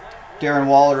 Darren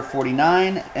Waller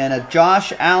 49, and a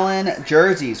Josh Allen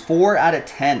jerseys, 4 out of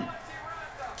 10.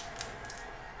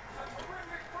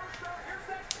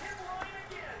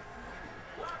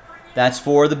 That's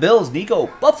for the Bills. Nico,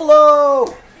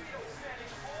 Buffalo.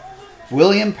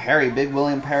 William Perry, big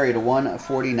William Perry to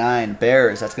 149.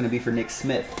 Bears, that's going to be for Nick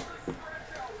Smith.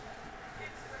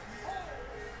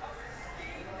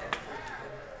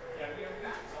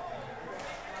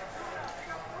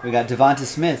 We got Devonta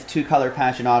Smith, 2-color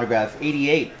patch and autograph,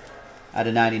 88 out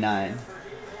of 99.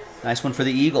 Nice one for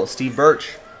the Eagles, Steve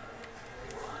Birch.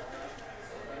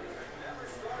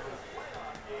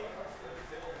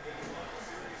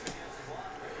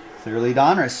 Clearly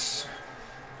Donruss.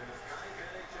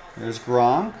 There's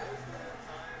Gronk.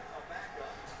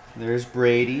 There's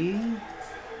Brady.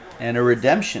 And a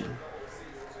redemption.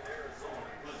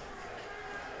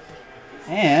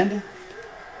 And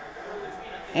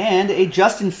a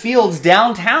Justin Fields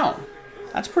downtown.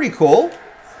 That's pretty cool.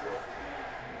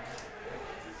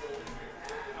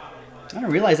 I didn't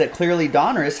realize that Clearly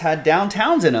Donruss had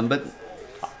downtowns in them, but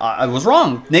I was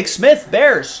wrong. Nick Smith,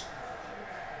 Bears.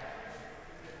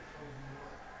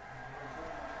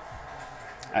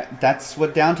 That's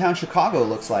what downtown Chicago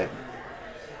looks like.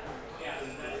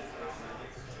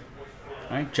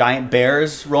 All right, giant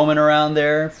bears roaming around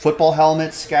there. Football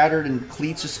helmets scattered and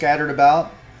cleats are scattered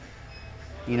about.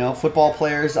 You know, football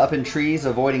players up in trees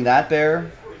avoiding that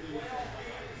bear.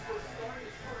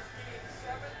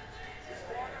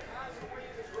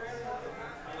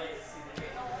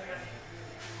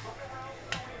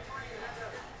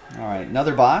 All right,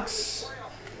 another box.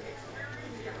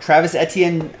 Travis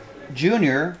Etienne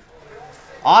Jr.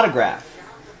 autograph.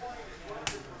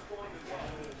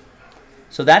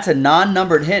 So that's a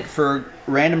non-numbered hit for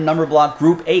random number block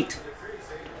group 8.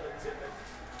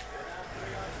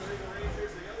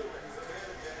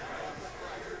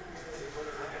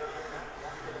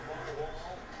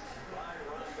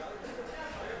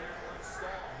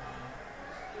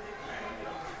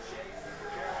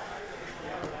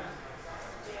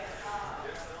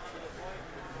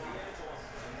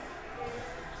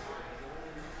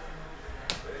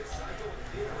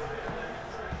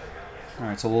 All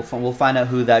right, so we'll find out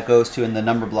who that goes to in the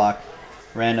number block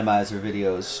randomizer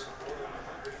videos.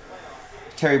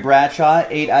 Terry Bradshaw,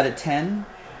 8 out of 10.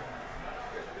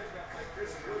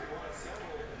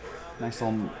 Nice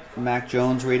little Mac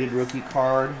Jones rated rookie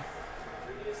card.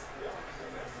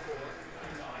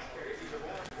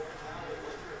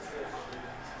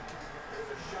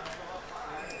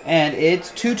 And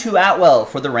it's Tutu Atwell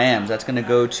for the Rams. That's going to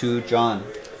go to John.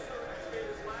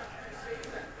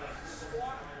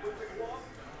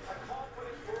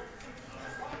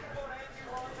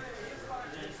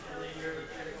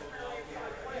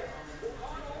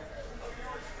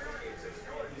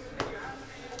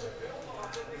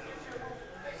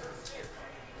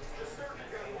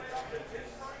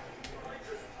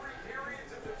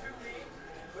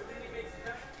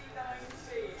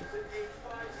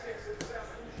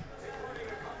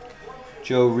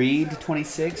 Joe Reed,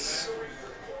 26.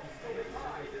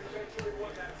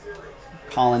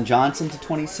 Colin Johnson to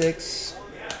 26.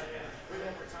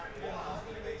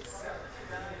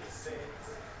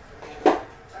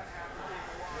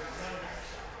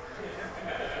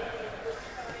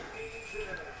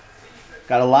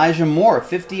 Got Elijah Moore,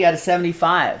 50 out of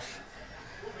 75.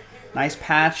 Nice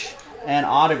patch and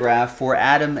autograph for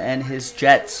Adam and his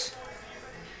Jets.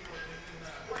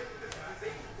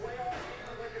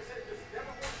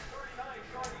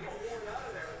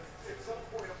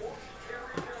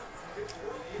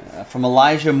 From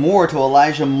Elijah Moore to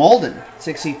Elijah Molden,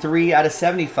 63 out of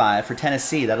 75 for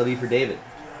Tennessee. That'll be for David.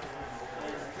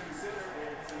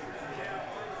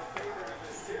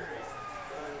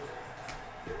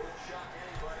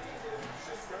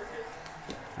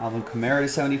 Alvin Kamara to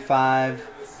 75.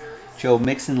 Joe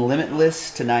Mixon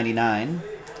Limitless to 99.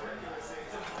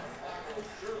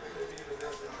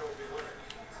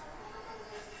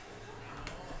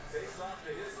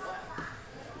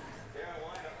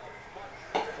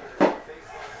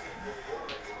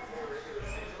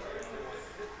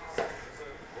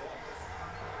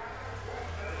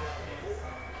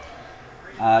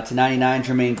 To 99,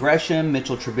 Jermaine Gresham,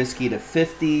 Mitchell Trubisky to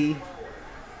 50.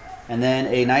 And then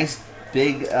a nice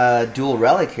big dual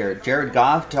relic here. Jared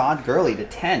Goff, Todd Gurley to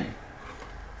 10.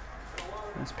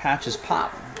 These patches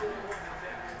pop.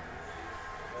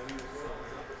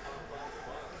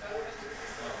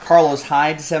 Carlos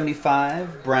Hyde to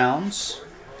 75, Browns.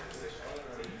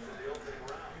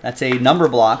 That's a number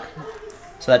block.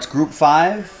 So that's group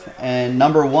 5 and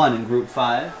number 1 in group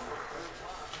 5.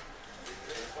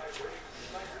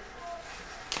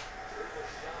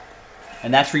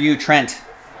 And that's for you, Trent.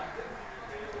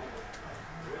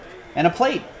 And a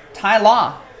plate. Ty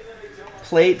Law.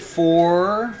 Plate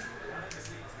for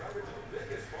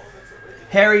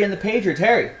Harry and the Patriots.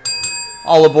 Harry.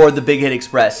 All aboard the Big Hit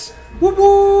Express. Whoop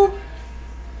whoop.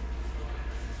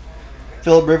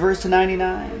 Phillip Rivers to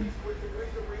 99.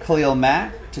 Khalil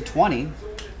Mack to 20.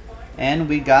 And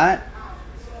we got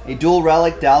a dual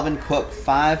relic Dalvin Cook.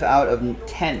 5 out of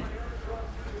 10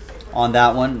 on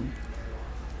that one.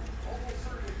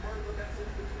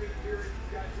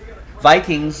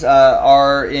 Vikings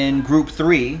are in Group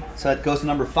 3, so that goes to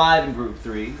number 5 in Group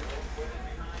 3.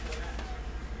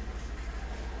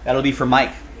 That'll be for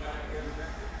Mike.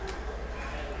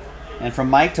 And from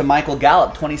Mike to Michael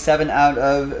Gallup, 27 out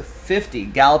of 50.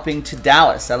 Galloping to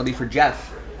Dallas. That'll be for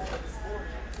Jeff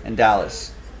and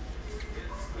Dallas.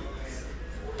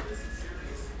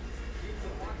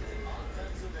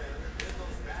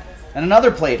 And another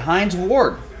plate, Hines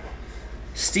Ward.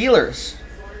 Steelers.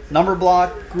 Number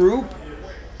block group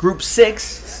 6,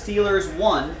 Steelers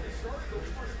 1.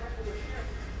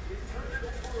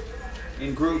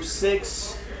 In group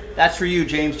 6, that's for you,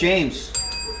 James. James,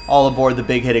 all aboard the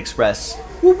Big Hit Express.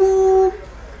 Woo woo.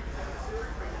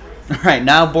 All right,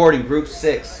 now boarding group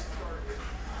 6.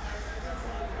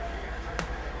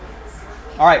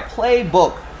 All right,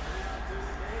 playbook.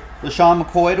 LaShawn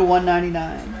McCoy to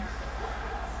 199.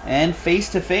 And face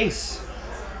to face.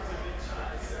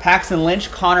 Paxton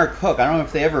Lynch, Connor Cook. I don't know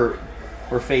if they ever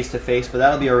were face-to-face, but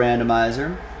that'll be a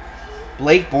randomizer.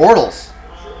 Blake Bortles,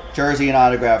 jersey and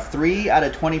autograph, 3 out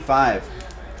of 25.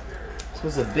 This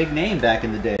was a big name back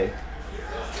in the day.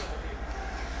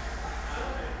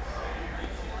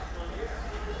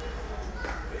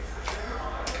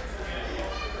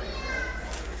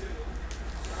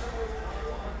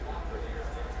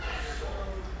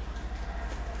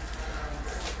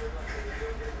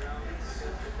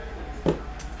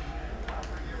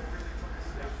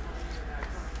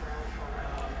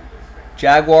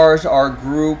 Jaguars are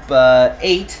group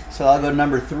 8, so I'll go to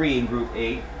number 3 in group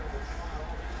 8.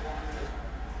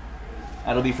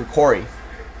 That'll be for Corey.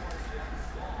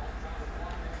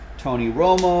 Tony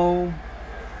Romo.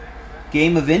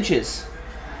 Game of Inches.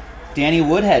 Danny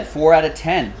Woodhead, 4 out of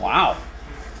 10. Wow.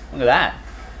 Look at that.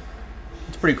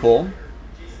 That's pretty cool.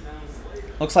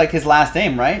 Looks like his last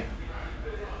name, right?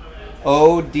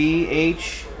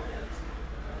 O-D-H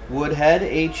Woodhead,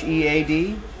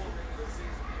 H-E-A-D.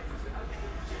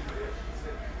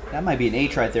 That might be an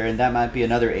H right there, and that might be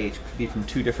another H. Could be from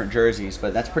 2 different jerseys,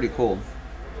 but that's pretty cool.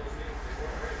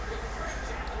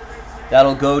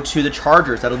 That'll go to the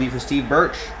Chargers. That'll be for Steve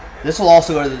Birch. This will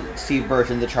also go to Steve Birch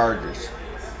and the Chargers.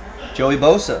 Joey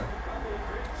Bosa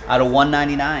out of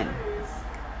 199.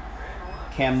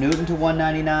 Cam Newton to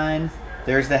 199.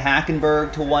 There's the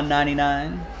Hackenberg to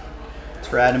 199. It's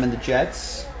for Adam and the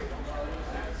Jets.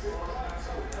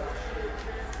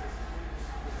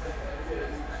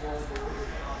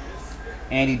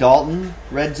 Andy Dalton,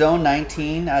 red zone,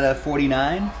 19 out of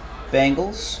 49.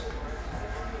 Bengals.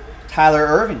 Tyler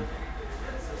Irving,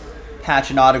 patch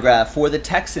and autograph for the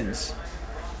Texans.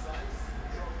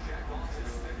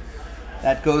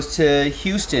 That goes to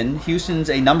Houston. Houston's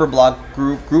a number block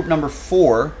group, group number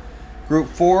 4. Group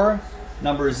 4,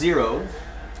 number 0.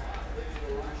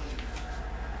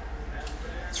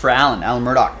 It's for Alan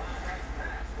Murdoch.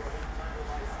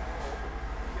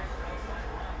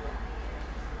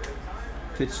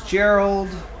 Fitzgerald,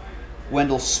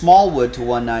 Wendell Smallwood to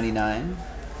 199.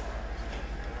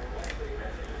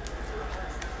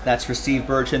 That's for Steve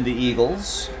Birch and the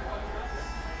Eagles.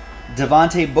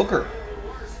 Devontae Booker,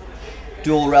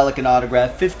 dual relic and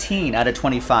autograph, 15 out of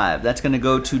 25. That's going to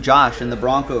go to Josh and the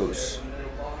Broncos.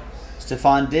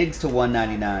 Stephon Diggs to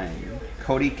 199.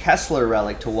 Cody Kessler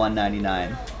relic to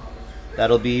 199.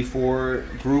 That'll be for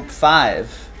Group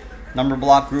 5. Number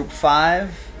block Group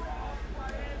 5.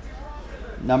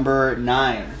 Number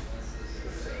 9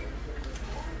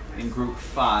 in Group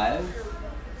 5.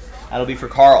 That'll be for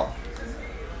Carl.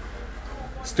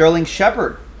 Sterling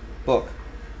Shepard book,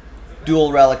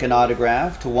 dual relic and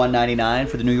autograph to 199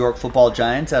 for the New York Football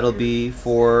Giants. That'll be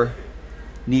for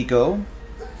Nico.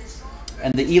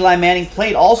 And the Eli Manning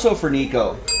plate also for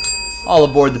Nico. All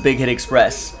aboard the Big Hit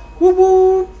Express. Woo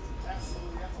woo!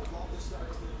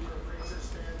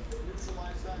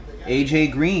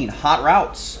 AJ Green, hot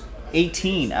routes,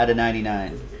 18 out of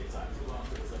 99.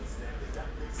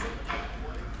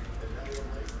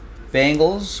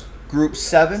 Bengals, Group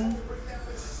 7.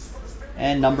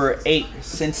 And number 8,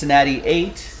 Cincinnati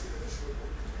 8.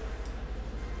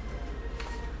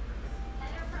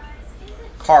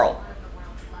 Carl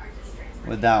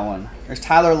with that one. There's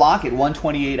Tyler Lockett,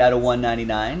 128 out of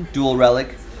 199. Dual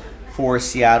relic for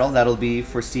Seattle. That'll be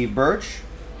for Steve Birch.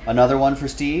 Another one for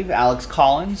Steve. Alex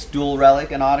Collins, dual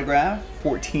relic and autograph,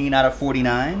 14 out of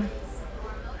 49.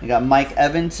 We got Mike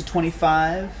Evans to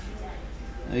 25.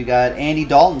 We got Andy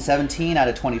Dalton, 17 out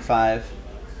of 25.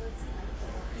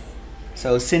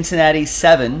 So Cincinnati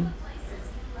 7.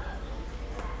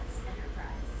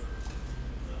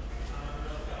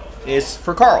 Is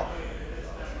for Carl.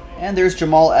 And there's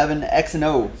Jamal Evan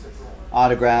X&O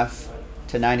autograph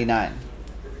to 99.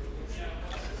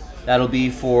 That'll be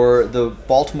for the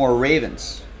Baltimore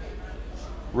Ravens.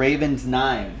 Ravens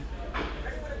 9.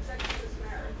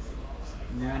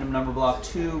 Random number block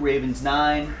 2, Ravens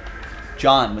 9.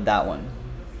 John with that one.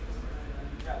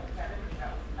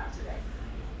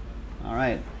 All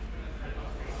right.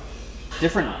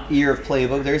 Different year of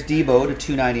playbook. There's Debo to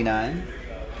 299.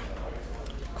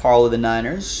 Carl with the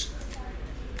Niners.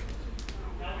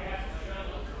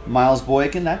 Miles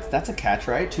Boykin, that's a catch,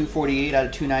 right? 248 out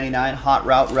of 299. Hot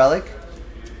route relic.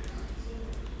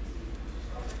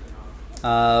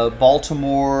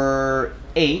 Baltimore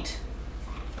 8.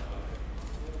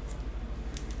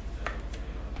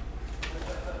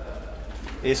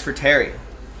 Is for Terry.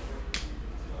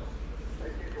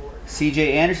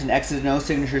 CJ Anderson, X's and O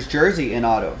signatures jersey in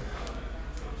auto.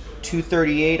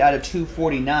 238 out of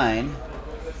 249.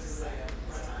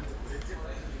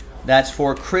 That's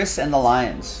for Chris and the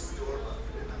Lions.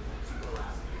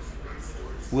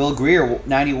 Will Greer,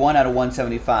 91 out of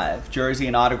 175. Jersey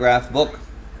and autograph book.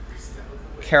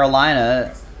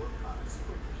 Carolina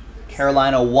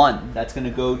 1. That's going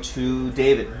to go to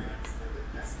David.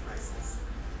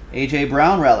 AJ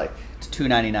Brown relic to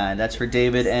 299. That's for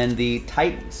David and the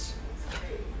Titans.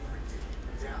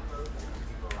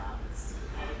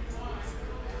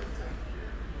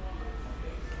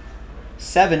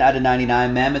 Seven out of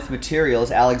 99. Mammoth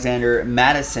Materials. Alexander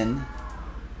Madison.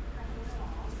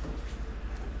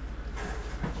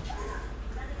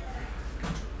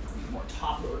 More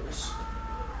top loaders.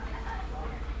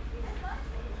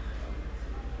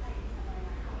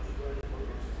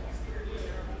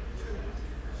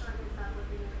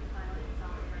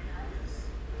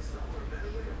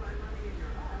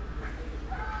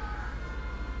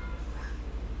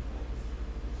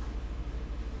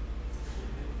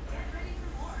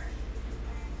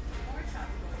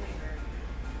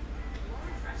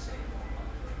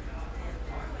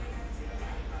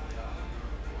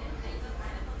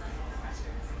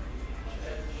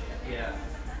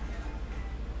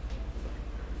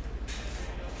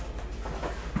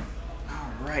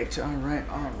 right, all right,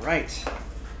 all right.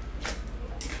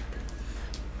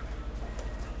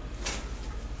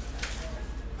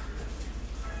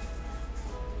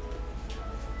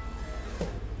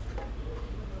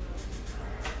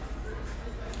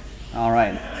 All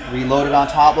right, reloaded on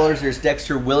top loaders. There's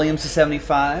Dexter Williams to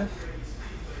 75.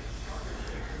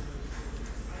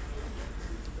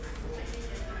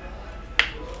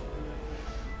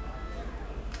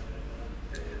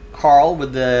 Carl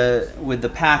with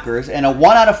the Packers, and a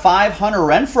 1 out of 5 Hunter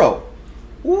Renfrow.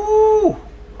 Woo,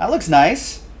 that looks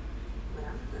nice.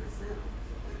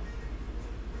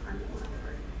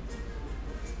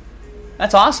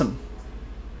 That's awesome.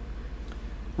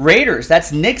 Raiders,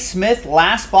 that's Nick Smith,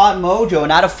 last spot mojo,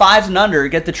 and out of 5s and under,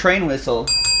 get the train whistle.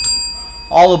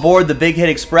 All aboard the Big Hit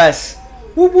Express.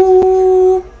 Woo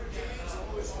woo.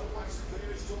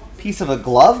 Piece of a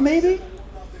glove, maybe?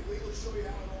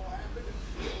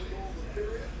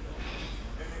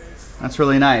 That's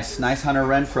really nice. Nice Hunter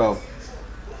Renfrow.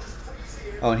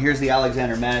 Oh, and here's the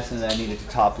Alexander Madison that I needed to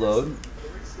top load.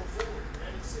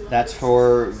 That's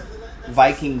for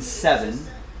Vikings 7.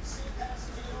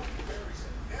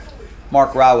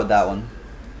 Mark Rao with that one.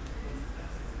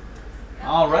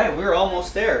 All right, we're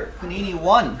almost there. Panini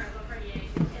 1.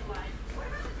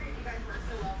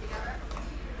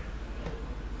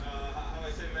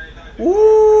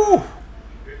 Ooh,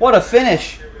 what a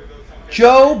finish.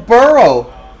 Joe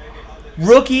Burrow.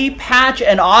 Rookie, patch,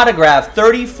 and autograph.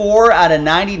 34 out of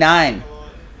 99.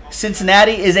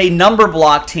 Cincinnati is a number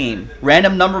block team.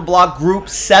 Random number block group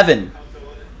 7.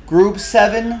 Group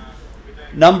 7,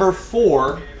 number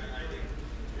 4.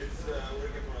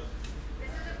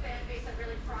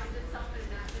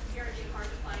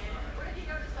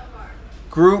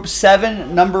 Group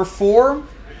 7, number 4.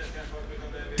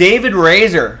 David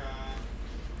Razor.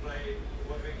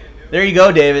 There you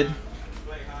go, David.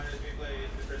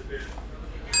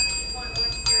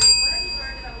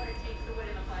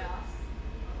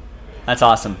 That's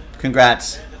awesome.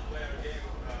 Congrats.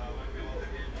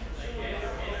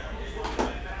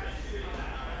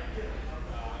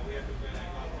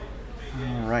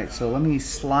 All right, so let me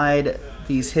slide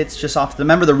these hits just off.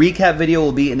 Remember, the recap video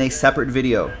will be in a separate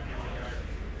video.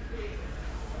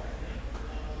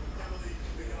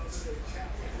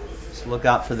 So look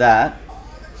out for that.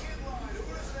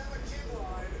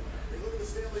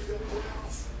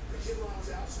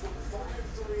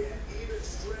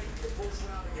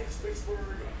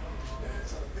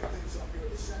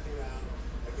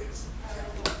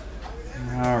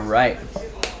 All right.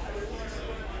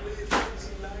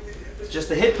 It's just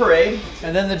the hit parade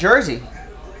and then the jersey.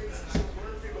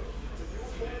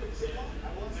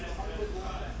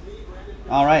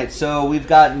 All right, so we've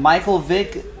got Michael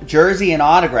Vick jersey and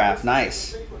autograph.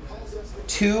 Nice.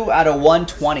 2 out of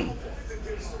 120.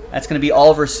 That's going to be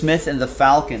Oliver Smith and the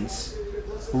Falcons.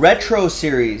 Retro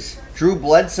series, Drew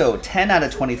Bledsoe, 10 out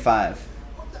of 25.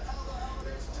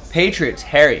 Patriots,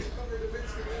 Harry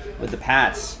with the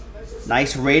Pats.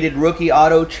 Nice rated rookie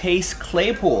auto, Chase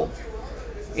Claypool.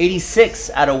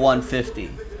 86 out of 150.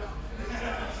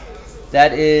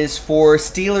 That is for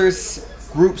Steelers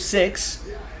Group 6.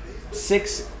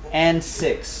 6 and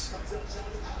 6.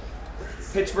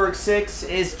 Pittsburgh 6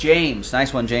 is James.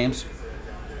 Nice one, James.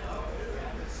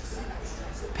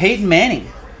 Peyton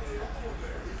Manning.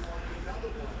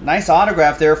 Nice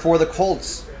autograph there for the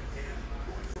Colts.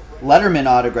 Letterman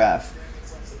autograph.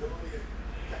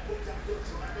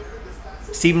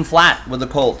 Stephen Flatt with the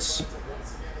Colts.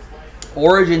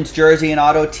 Origins jersey and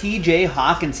auto, TJ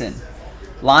Hawkinson.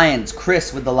 Lions,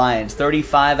 Chris with the Lions.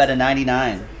 35 out of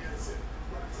 99.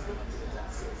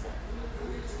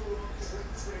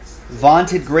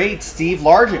 Vaunted great, Steve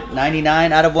Largent.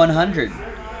 99 out of 100.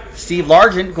 Steve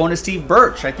Largent going to Steve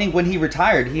Birch. I think when he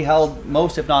retired, he held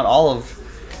most, if not all, of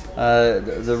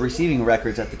the receiving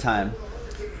records at the time.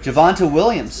 Javonte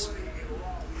Williams.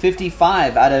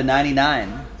 55 out of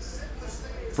 99.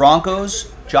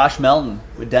 Broncos, Josh Melton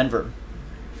with Denver.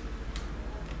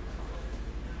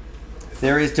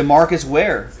 There is DeMarcus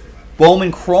Ware.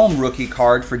 Bowman Chrome rookie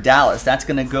card for Dallas. That's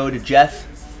going to go to Jeff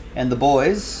and the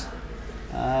boys.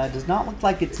 Does not look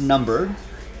like it's numbered.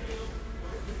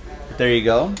 But there you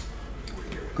go.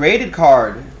 Graded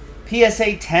card.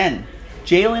 PSA 10.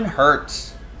 Jalen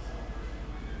Hurts.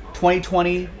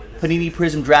 2020 Panini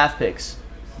Prism Draft Picks.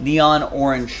 Neon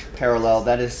orange parallel.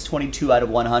 That is 22 out of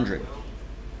 100.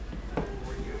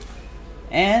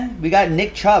 And we got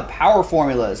Nick Chubb, Power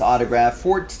Formulas autograph,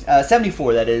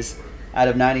 74 that is, out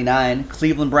of 99.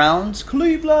 Cleveland Browns,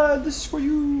 Cleveland, this is for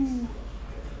you.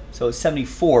 So it's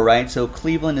 74, right? So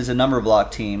Cleveland is a number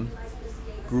block team.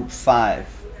 Group 5,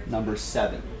 number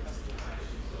 7.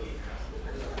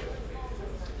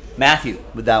 Matthew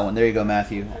with that one. There you go,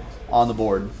 Matthew, on the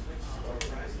board.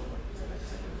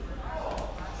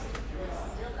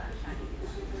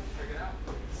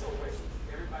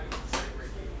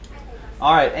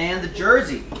 All right, and the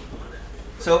jersey.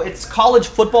 So it's college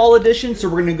football edition, so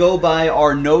we're going to go by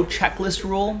our no checklist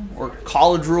rule, or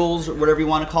college rules, or whatever you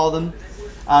want to call them.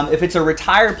 If it's a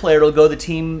retired player, it'll go the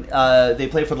team they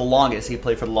play for the longest. He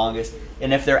played for the longest.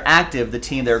 And if they're active, the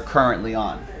team they're currently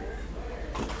on.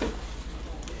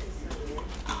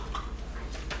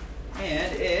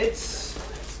 And it's...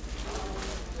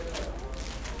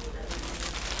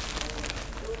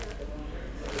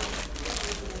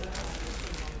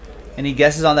 Any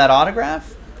guesses on that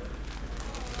autograph?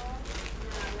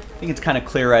 I think it's kind of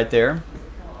clear right there.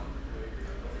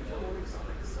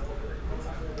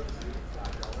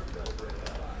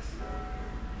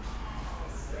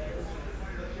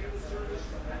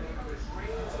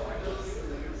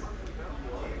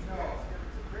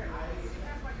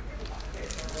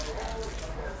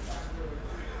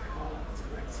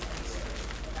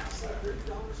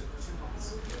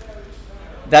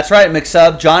 That's right,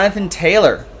 McSub. Jonathan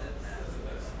Taylor.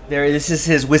 There, this is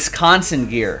his Wisconsin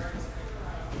gear.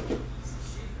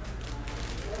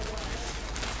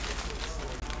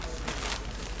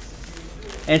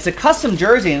 And it's a custom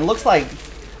jersey, and it looks like,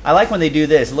 I like when they do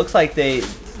this. It looks like they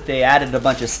added a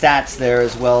bunch of stats there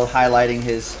as well, highlighting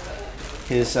his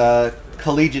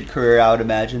collegiate career, I would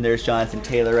imagine. There's Jonathan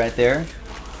Taylor right there.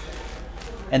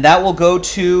 And that will go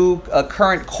to a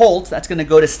current Colt. That's going to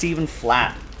go to Stephen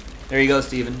Flatt. There you go,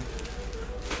 Stephen.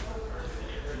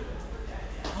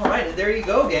 All right, there you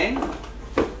go, gang.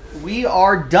 We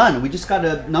are done. We just got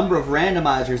a number of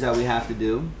randomizers that we have to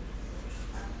do.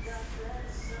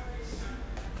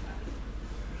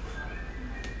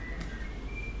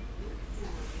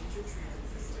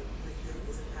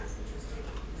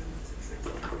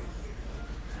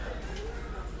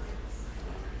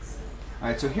 All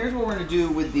right, so here's what we're going to do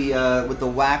with the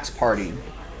wax party.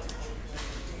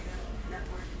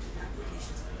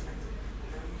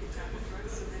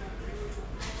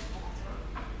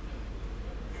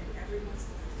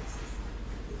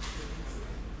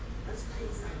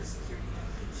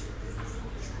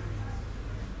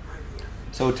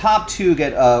 So top two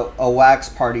get a wax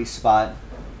party spot,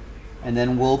 and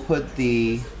then we'll put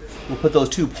those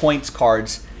 2 points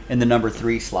cards in the number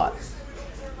 3 slot.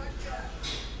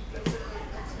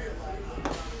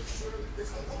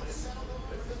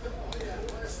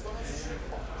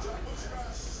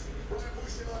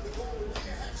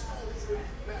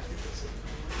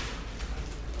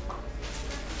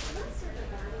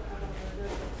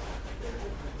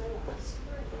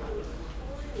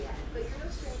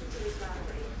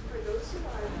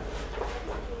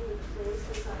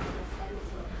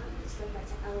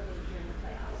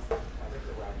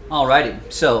 Alrighty,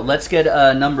 so let's get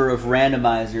a number of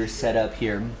randomizers set up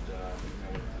here.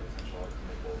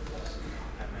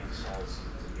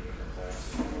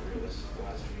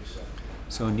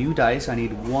 So new dice, I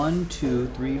need 1, 2,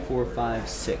 3, 4, 5,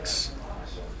 6.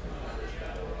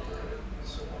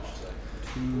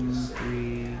 2,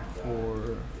 3,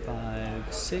 4,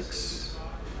 5, 6.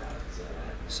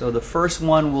 So the first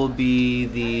one will be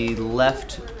the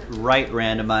left-right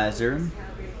randomizer.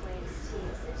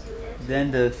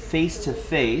 Then the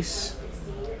face-to-face.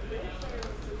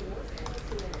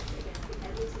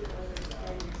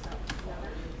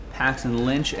 Paxton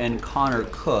Lynch and Connor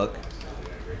Cook.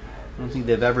 I don't think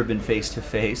they've ever been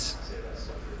face-to-face.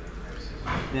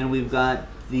 Then we've got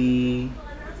the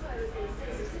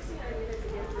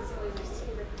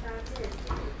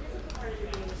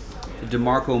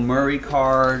DeMarco Murray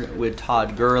card with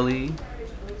Todd Gurley.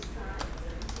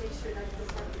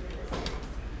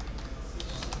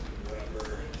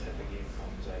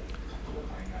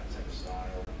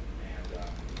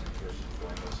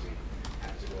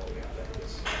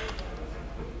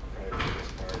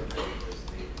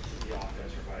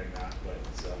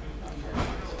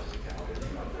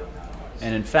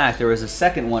 And in fact, there was a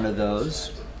second one of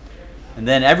those. And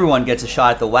then everyone gets a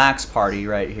shot at the wax party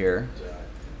right here.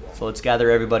 So let's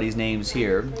gather everybody's names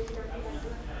here.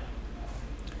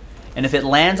 And if it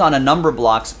lands on a number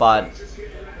block spot,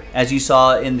 as you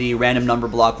saw in the random number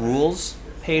block rules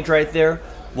page right there,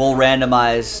 we'll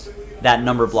randomize that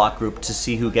number block group to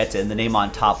see who gets it, and the name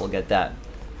on top will get that.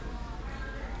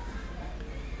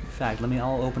 In fact,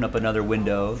 I'll open up another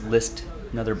window,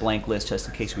 another blank list, just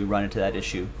in case we run into that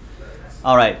issue.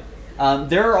 All right.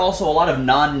 There are also a lot of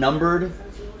non-numbered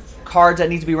cards that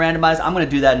need to be randomized. I'm going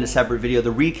to do that in a separate video.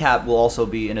 The recap will also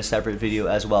be in a separate video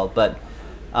as well. But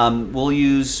we'll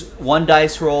use one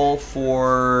dice roll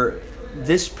for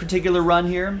this particular run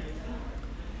here.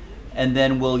 and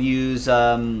then we'll use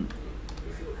a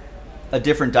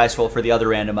different dice roll for the other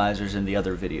randomizers in the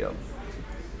other video.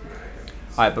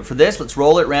 All right, but for this, let's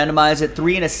roll it, randomize it,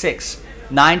 3 and a 6,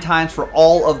 9 times for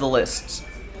all of the lists.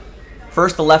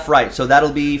 First, the left-right, so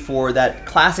that'll be for that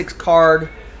Classics card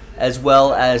as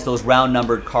well as those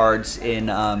round-numbered cards in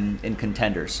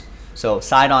Contenders. So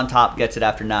side on top gets it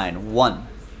after 9. 1,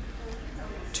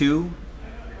 2,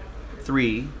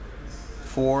 3,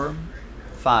 4,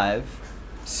 5,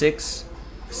 6,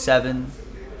 7,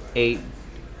 8,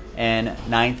 and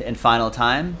ninth and final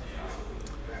time.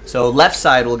 So left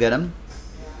side will get them.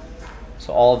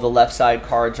 So all of the left side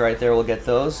cards right there will get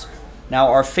those. Now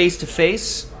our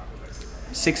face-to-face,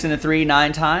 6 and a 3,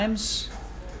 9 times.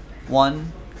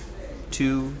 1,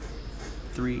 2,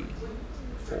 3,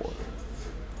 4,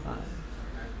 5,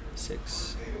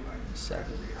 6, 7.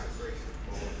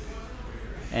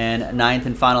 And ninth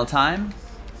and final time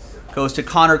goes to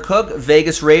Connor Cook,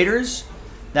 Vegas Raiders.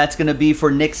 That's going to be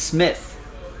for Nick Smith.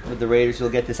 With the Raiders, you'll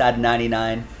get this out of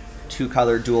 99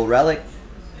 2-color dual relic.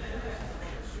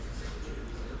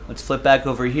 Let's flip back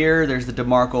over here. There's the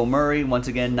DeMarco Murray, once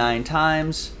again 9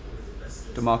 times.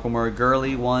 DeMarco Murray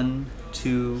Gurley, 1,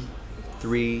 2,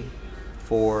 3,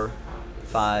 4,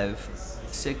 5,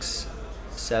 6,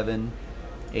 7,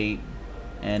 8,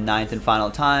 and ninth and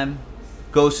final time.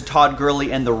 Goes to Todd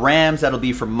Gurley and the Rams. That'll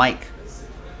be for Mike.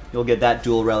 You'll get that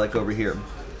dual relic over here.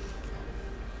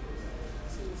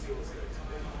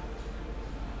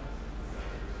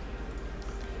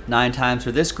 Nine times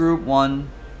for this group. 1,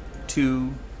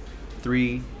 2,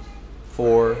 3,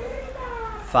 4,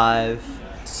 5,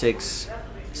 6,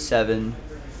 7,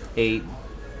 8,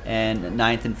 and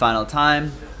ninth and final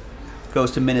time.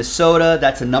 Goes to Minnesota.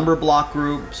 That's a number block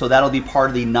group, so that'll be part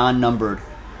of the non-numbered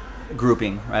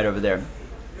grouping right over there.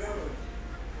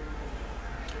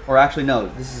 Or actually,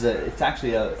 no, it's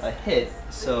actually a hit,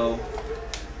 so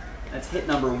that's hit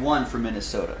number 1 for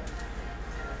Minnesota.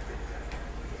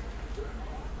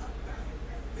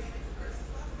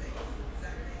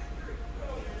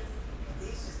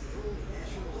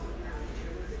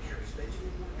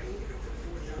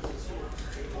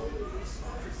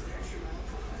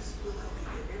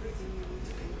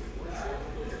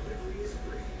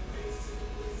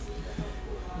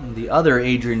 The other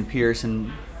Adrian Pierce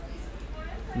and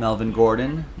Melvin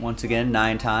Gordon, once again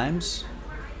 9 times.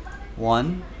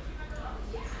 1.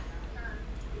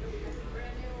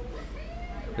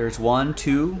 There's 1,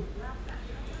 2,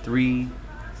 3,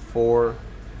 4,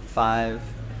 5,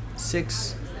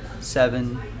 6,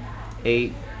 7,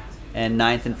 8, and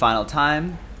ninth and final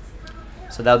time.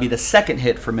 So that'll be the second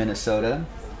hit for Minnesota.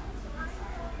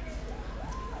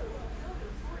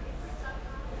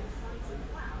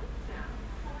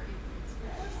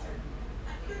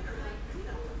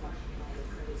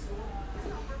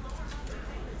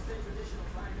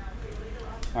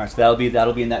 All right, so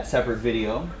that'll be in that separate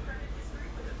video.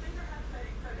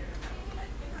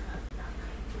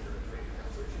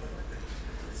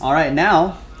 All right,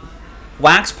 now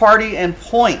wax party and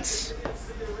points.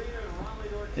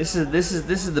 This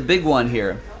is the big one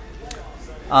here.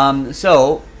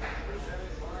 So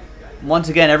once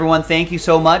again, everyone, thank you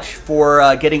so much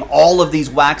for getting all of these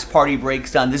wax party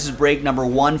breaks done. This is break number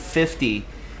 150,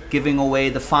 giving away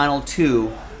the final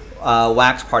 2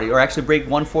 wax party, or actually break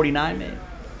 149 maybe.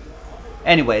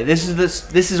 Anyway, this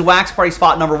is wax party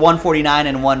spot number 149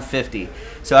 and 150.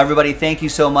 So everybody, thank you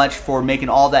so much for making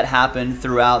all that happen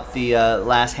throughout the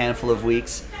last handful of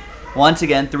weeks. Once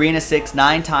again, 3 and a 6,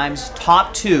 9 times,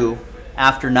 top 2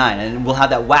 after 9. And we'll have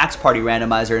that wax party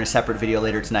randomizer in a separate video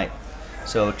later tonight.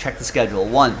 So check the schedule.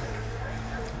 1,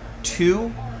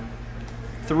 2,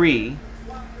 3,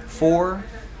 4,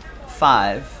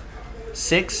 5,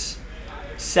 6,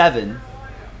 7,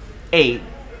 8,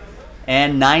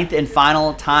 and ninth and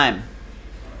final time.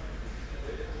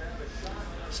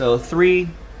 So 3,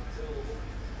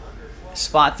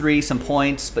 spot 3, some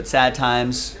points, but sad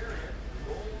times.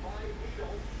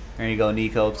 There you go,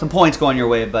 Nico. Some points going your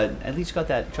way, but at least you got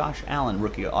that Josh Allen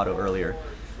rookie auto earlier.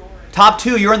 Top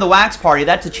 2, you're in the wax party.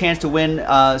 That's a chance to win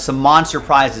some monster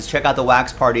prizes. Check out the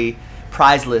wax party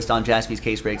prize list on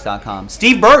JaspysCaseBreaks.com.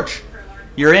 Steve Birch,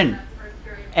 you're in.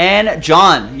 And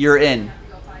John, you're in.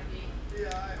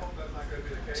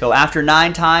 So after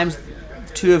 9 times,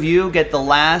 2 of you get the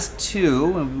last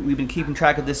 2. And we've been keeping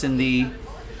track of this in the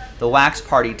wax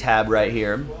party tab right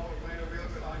here.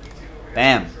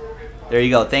 Bam. There you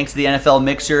go. Thanks to the NFL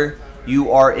Mixer,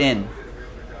 you are in.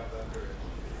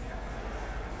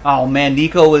 Oh man,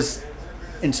 Nico was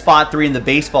in spot 3 in the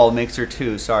baseball mixer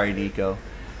too. Sorry, Nico.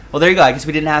 Well, there you go. I guess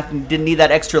we didn't need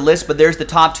that extra list, but there's the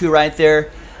top 2 right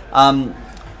there.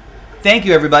 Thank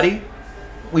you, everybody.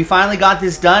 we finally got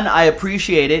this done. I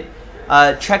appreciate it.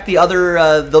 Check the other.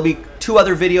 There'll be 2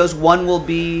 other videos. One will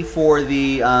be for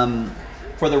the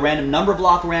random number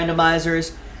block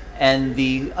randomizers, and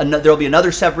there'll be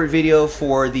another separate video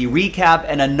for the recap,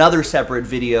 and another separate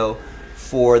video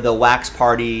for the wax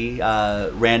party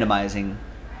randomizing.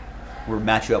 We'll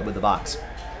match you up with the box.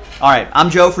 All right, I'm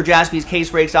Joe for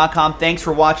JaspysCaseBreaks.com. Thanks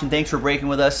for watching. Thanks for breaking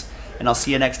with us, and I'll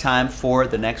see you next time for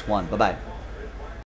the next one. Bye-bye.